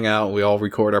just hang out. We all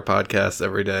record our podcasts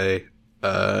every day.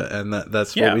 And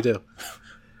that's Yeah. what we do.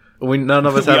 None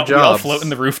of us we have all jobs. float in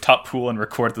the rooftop pool and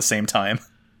record at the same time.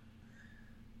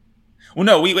 Well,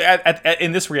 no,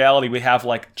 in this reality, we have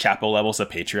like Chapo levels of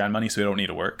Patreon money, so we don't need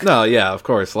to work. No, yeah, of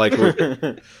course. Like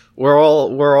we're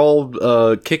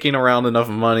all kicking around enough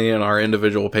money in our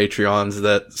individual Patreons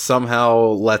that somehow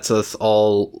lets us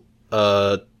all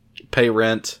pay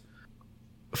rent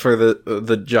for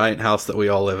the giant house that we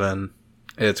all live in.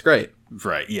 It's great.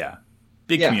 Right, yeah.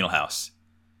 Big Yeah. communal house.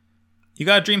 You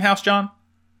got a dream house, John?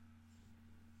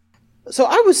 So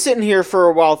I was sitting here for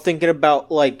a while thinking about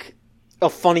like a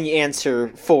funny answer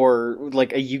for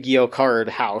like a Yu-Gi-Oh card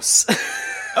house.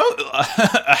 Oh,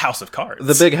 a house of cards.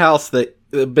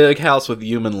 The big house with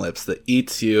human lips that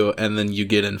eats you, and then you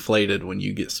get inflated when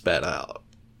you get spat out.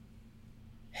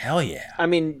 Hell yeah. I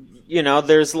mean,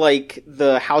 there's like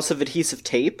the House of Adhesive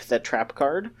Tape, that trap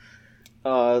card.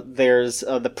 There's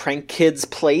the Prank Kids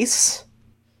Place.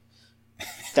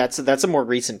 That's a more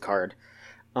recent card.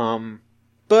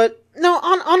 But no,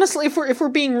 honestly, if we're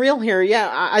being real here, yeah,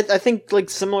 I think like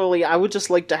similarly, I would just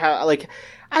like to have like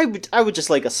I would just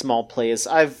like a small place.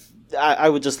 I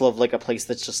would just love like a place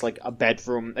that's just like a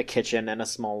bedroom, a kitchen, and a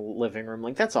small living room.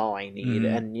 Like that's all I need,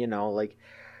 and like.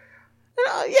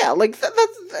 Yeah, like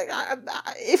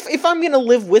if I'm gonna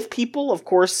live with people, of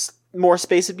course, more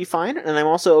space would be fine, and I'm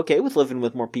also okay with living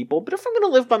with more people. But if I'm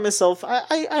gonna live by myself,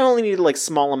 I only need like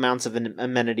small amounts of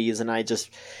amenities, and I just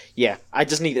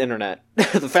need internet.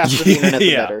 The faster the internet,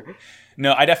 the better.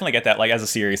 No, I definitely get that. Like as a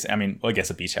serious, I mean, well, I guess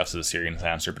a beach house is a serious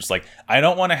answer, but it's like I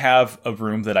don't want to have a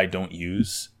room that I don't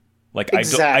use. Like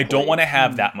exactly. I don't want to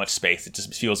have that much space. It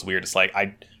just feels weird. It's like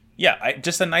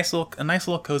just a nice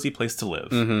little cozy place to live.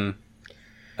 Mm-hmm.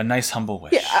 A nice humble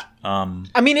wish. Yeah,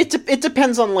 I mean, it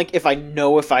depends on like if I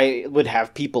would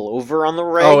have people over on the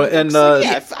reg. Oh, and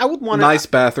if I would want nice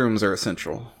bathrooms are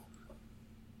essential.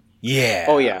 Yeah.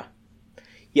 Oh yeah.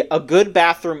 Yeah, a good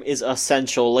bathroom is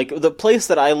essential. Like the place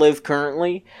that I live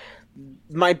currently,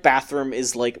 my bathroom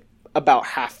is like about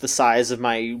half the size of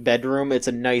my bedroom. It's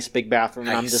a nice big bathroom,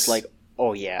 and I'm just like,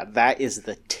 oh yeah, that is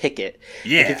the ticket.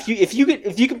 Yeah. Like if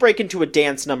you can break into a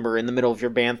dance number in the middle of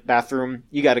your bathroom,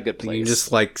 you got a good place. You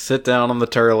just like sit down on the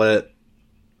turlet,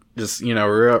 just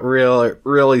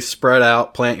really spread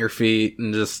out, plant your feet,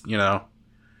 and just go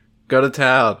to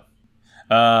town.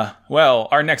 Well,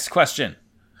 our next question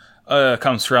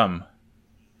comes from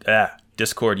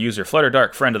Discord user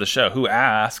Flutterdark, friend of the show, who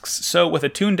asks, so with a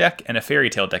Toon deck and a Fairy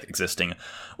Tale deck existing,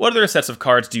 what other sets of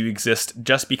cards do you exist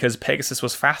just because Pegasus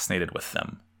was fascinated with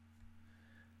them?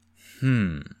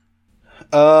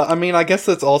 I mean, I guess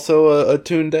that's also a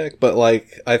Toon deck, but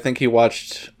like I think he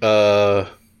watched a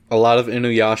lot of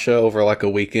Inuyasha over like a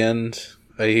weekend.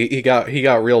 He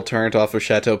got real turned off of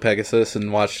Chateau Pegasus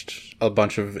and watched a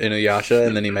bunch of Inuyasha,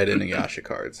 and then he made Inuyasha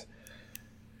cards.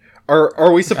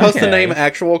 Are we supposed to name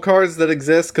actual cards that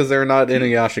exist? Because they're not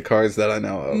Inuyasha cards that I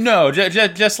know of. No,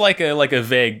 just like a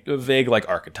vague like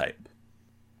archetype.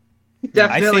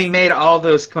 Definitely made all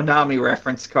those Konami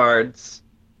reference cards.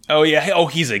 Oh yeah, oh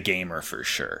he's a gamer for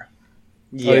sure.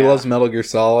 Yeah. Oh, he loves Metal Gear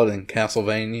Solid and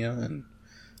Castlevania and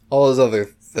all those other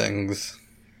things.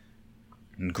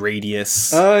 And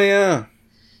Gradius. Oh yeah.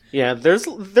 Yeah, there's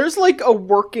like a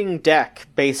working deck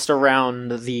based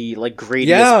around the like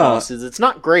Gradius bosses. It's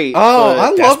not great. Oh,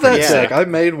 I love that deck. I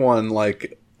made one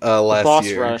like last Boss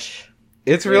year. Rush.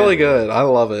 It's really good. I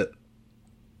love it.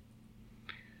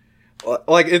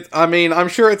 Like it. I mean, I'm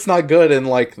sure it's not good in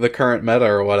like the current meta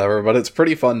or whatever, but it's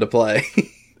pretty fun to play.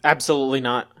 Absolutely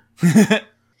not.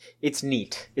 It's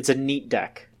neat. It's a neat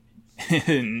deck.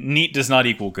 Neat does not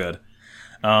equal good.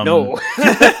 No.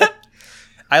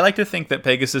 I like to think that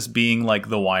Pegasus being like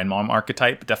the wine mom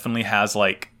archetype definitely has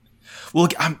like, well,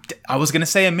 I was gonna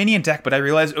say a minion deck, but I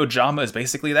realized Ojama is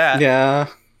basically that. Yeah.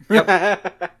 Yep.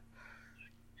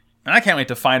 And I can't wait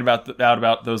to find out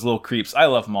about those little creeps. I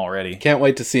love them already. Can't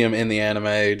wait to see them in the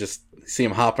anime. Just see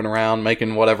them hopping around,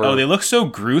 making whatever. Oh, they look so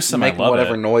gruesome. Making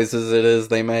whatever noises it is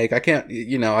they make. I can't.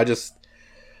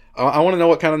 I want to know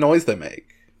what kind of noise they make.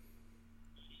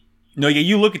 No, yeah,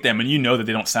 you look at them and you know that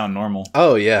they don't sound normal.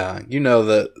 Oh yeah, you know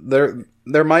that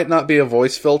there might not be a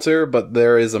voice filter, but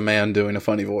there is a man doing a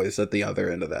funny voice at the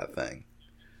other end of that thing.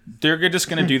 They're just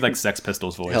gonna do like Sex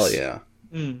Pistols voice. Hell yeah.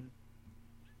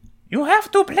 You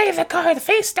have to play the card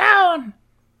face down.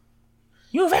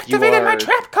 You've activated my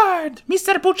trap card,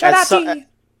 Mr. Bucciarati.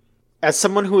 As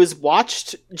someone who has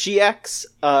watched GX,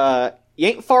 you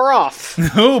ain't far off.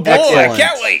 Oh boy, Excellent. I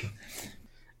can't wait.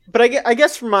 But I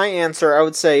guess for my answer, I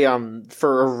would say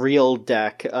for a real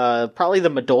deck, probably the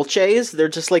Madolches. They're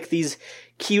just like these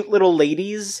cute little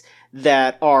ladies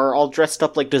that are all dressed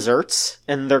up like desserts,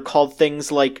 and they're called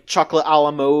things like chocolate a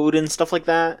la mode and stuff like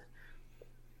that.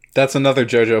 That's another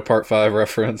JoJo Part 5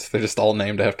 reference. They're just all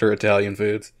named after Italian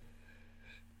foods.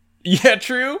 Yeah,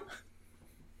 true.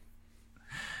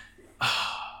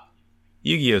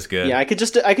 Yu-Gi-Oh's good. Yeah, I could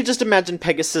just imagine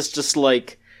Pegasus just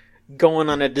like going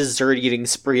on a dessert eating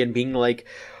spree and being like,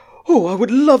 "Oh, I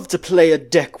would love to play a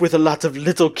deck with a lot of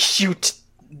little cute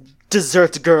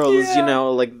dessert girls,"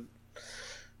 like.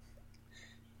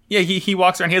 Yeah, he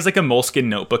walks around. He has like a moleskin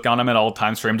notebook on him at all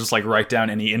times for him to just like write down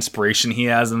any inspiration he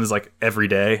has, and is like every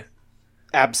day.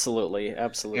 Absolutely.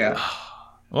 Yeah.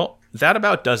 Well, that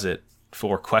about does it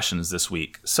for questions this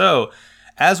week. So,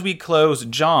 as we close,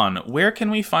 John, where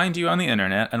can we find you on the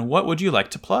internet, and what would you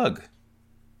like to plug?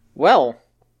 Well,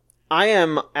 I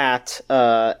am at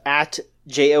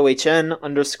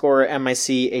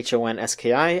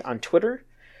JOHN_MICHONSKI on Twitter.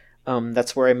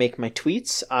 That's where I make my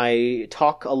tweets. I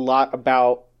talk a lot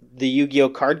about the Yu-Gi-Oh!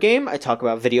 Card game. I talk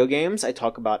about video games. I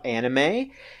talk about anime.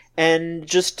 And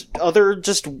just other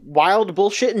wild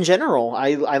bullshit in general.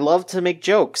 I love to make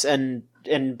jokes and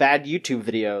bad YouTube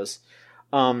videos.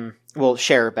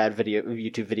 Share bad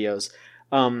YouTube videos.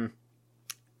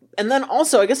 And then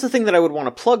also, I guess the thing that I would want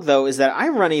to plug, though, is that I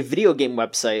run a video game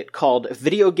website called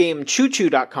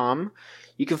videogamechoochoo.com.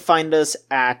 You can find us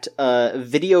at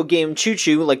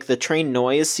videogamechoochoo, like the train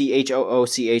noise,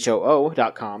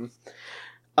 CHOOCHOO.com.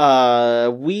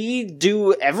 We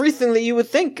do everything that you would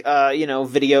think,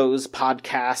 videos,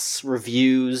 podcasts,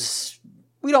 reviews.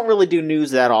 We don't really do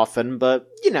news that often, but,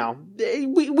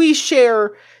 we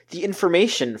share the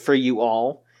information for you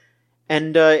all.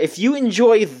 And if you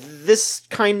enjoy this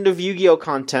kind of Yu-Gi-Oh!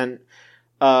 Content,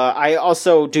 I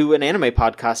also do an anime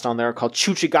podcast on there called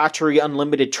Chuchigatari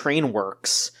Unlimited Train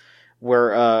Works,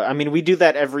 where, we do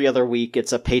that every other week.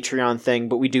 It's a Patreon thing,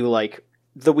 but we do,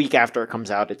 the week after it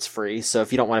comes out, it's free. So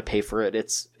if you don't want to pay for it,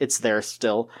 it's there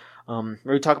still.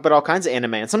 We talk about all kinds of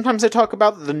anime, and sometimes I talk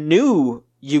about the new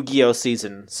Yu-Gi-Oh!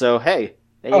 Season. So, hey.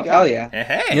 There you go. Hell yeah.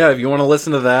 Hey. Yeah, if you want to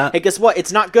listen to that. Hey, guess what?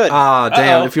 It's not good. Ah,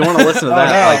 damn. Uh-oh. If you want to listen to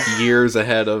that, no. years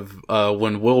ahead of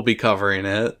when we'll be covering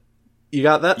it, you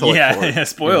got that to look for. Yeah,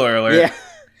 spoiler alert. Yeah.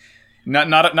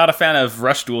 Not a fan of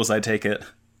rush duels, I take it.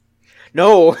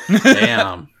 No.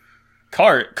 Damn.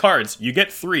 Cards, you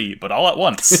get 3, but all at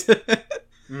once.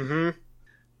 Mm-hmm.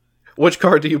 Which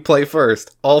card do you play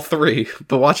first? All 3,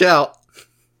 but watch out.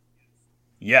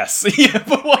 Yes. Yeah,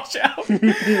 but watch out.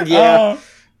 Yeah.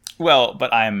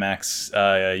 But I am Max.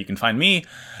 You can find me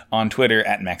on Twitter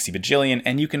at MaxyBajillion,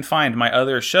 and you can find my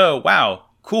other show, Wow,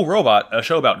 Cool Robot, a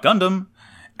show about Gundam,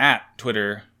 at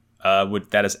Twitter.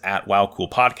 That is at Wow Cool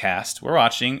Podcast. We're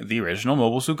watching the original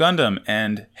Mobile Suit Gundam,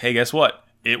 and hey, guess what?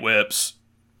 It whips.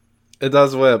 It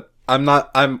does whip. I don't know.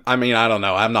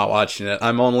 I'm not watching it.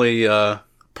 I'm only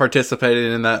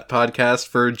participating in that podcast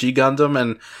for G Gundam,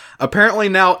 and apparently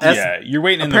now you're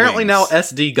waiting. Apparently now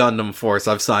SD Gundam Force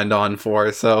I've signed on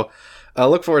for, so I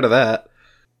look forward to that.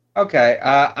 Okay,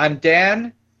 I'm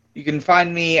Dan. You can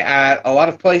find me at a lot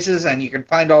of places, and you can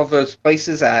find all of those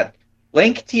places at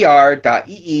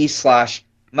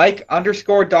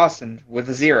linktr.ee/Mike_Dawson with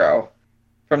a 0.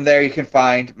 From there, you can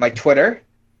find my Twitter,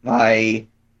 my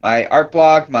art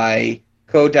blog, my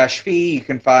code-fee. You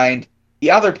can find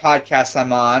the other podcasts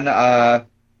I'm on,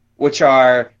 which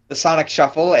are the Sonic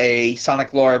Shuffle, a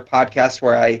Sonic lore podcast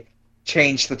where I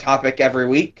change the topic every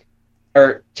week,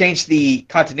 or change the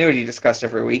continuity discussed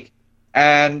every week,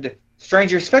 and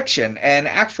Stranger's Fiction, an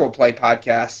actual play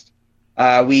podcast.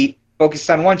 We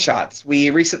focused on one-shots. We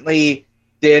recently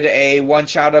did a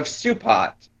one-shot of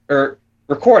Stewpot, or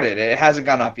recorded. It hasn't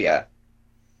gone up yet.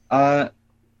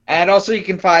 And also you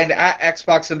can find at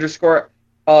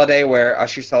Xbox_holiday, where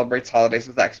Usher celebrates holidays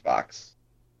with Xbox.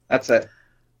 That's it.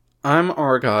 I'm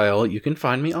Argyle. You can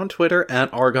find me on Twitter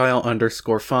at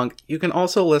Argyle_Funk. You can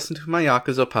also listen to my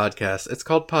Yakuza podcast. It's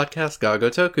called Podcast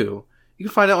Gagotoku. You can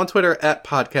find it on Twitter at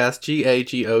Podcast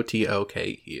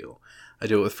GAGOTOKU. I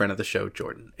do it with friend of the show,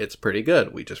 Jordan. It's pretty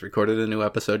good. We just recorded a new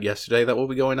episode yesterday that will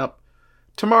be going up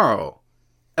tomorrow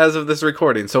as of this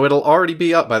recording, so it'll already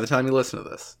be up by the time you listen to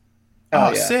this.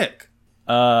 Oh, yeah. sick.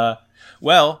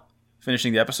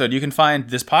 Finishing the episode, you can find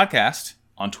this podcast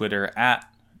on Twitter at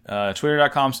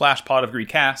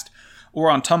twitter.com/podofgreedcast,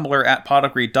 or on Tumblr at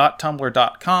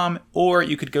podofgreed.tumblr.com, or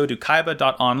you could go to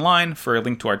kaiba.online for a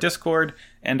link to our Discord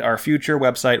and our future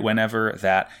website whenever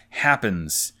that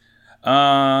happens.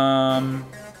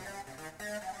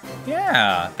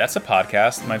 Yeah, that's a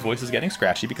podcast. My voice is getting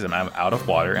scratchy because I'm out of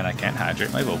water and I can't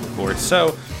hydrate my vocal cords.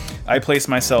 So I place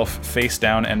myself face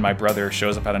down and my brother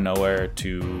shows up out of nowhere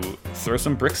to throw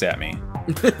some bricks at me.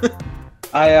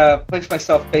 I place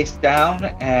myself face down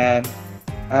and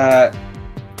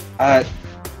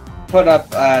put up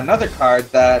another card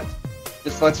that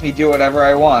just lets me do whatever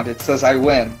I want. It says I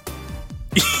win.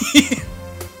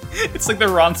 It's like the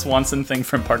Ron Swanson thing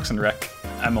from Parks and Rec.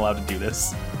 I'm allowed to do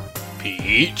this.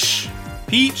 Peach,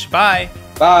 bye.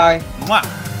 Bye. Mwah.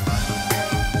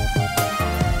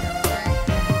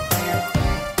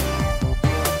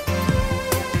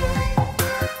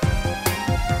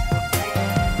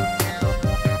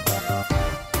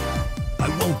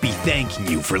 I won't be thanking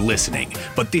you for listening,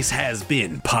 but this has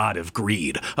been Pod of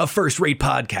Greed, a first-rate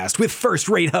podcast with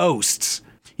first-rate hosts.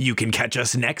 You can catch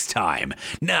us next time.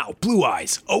 Now, Blue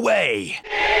Eyes, away!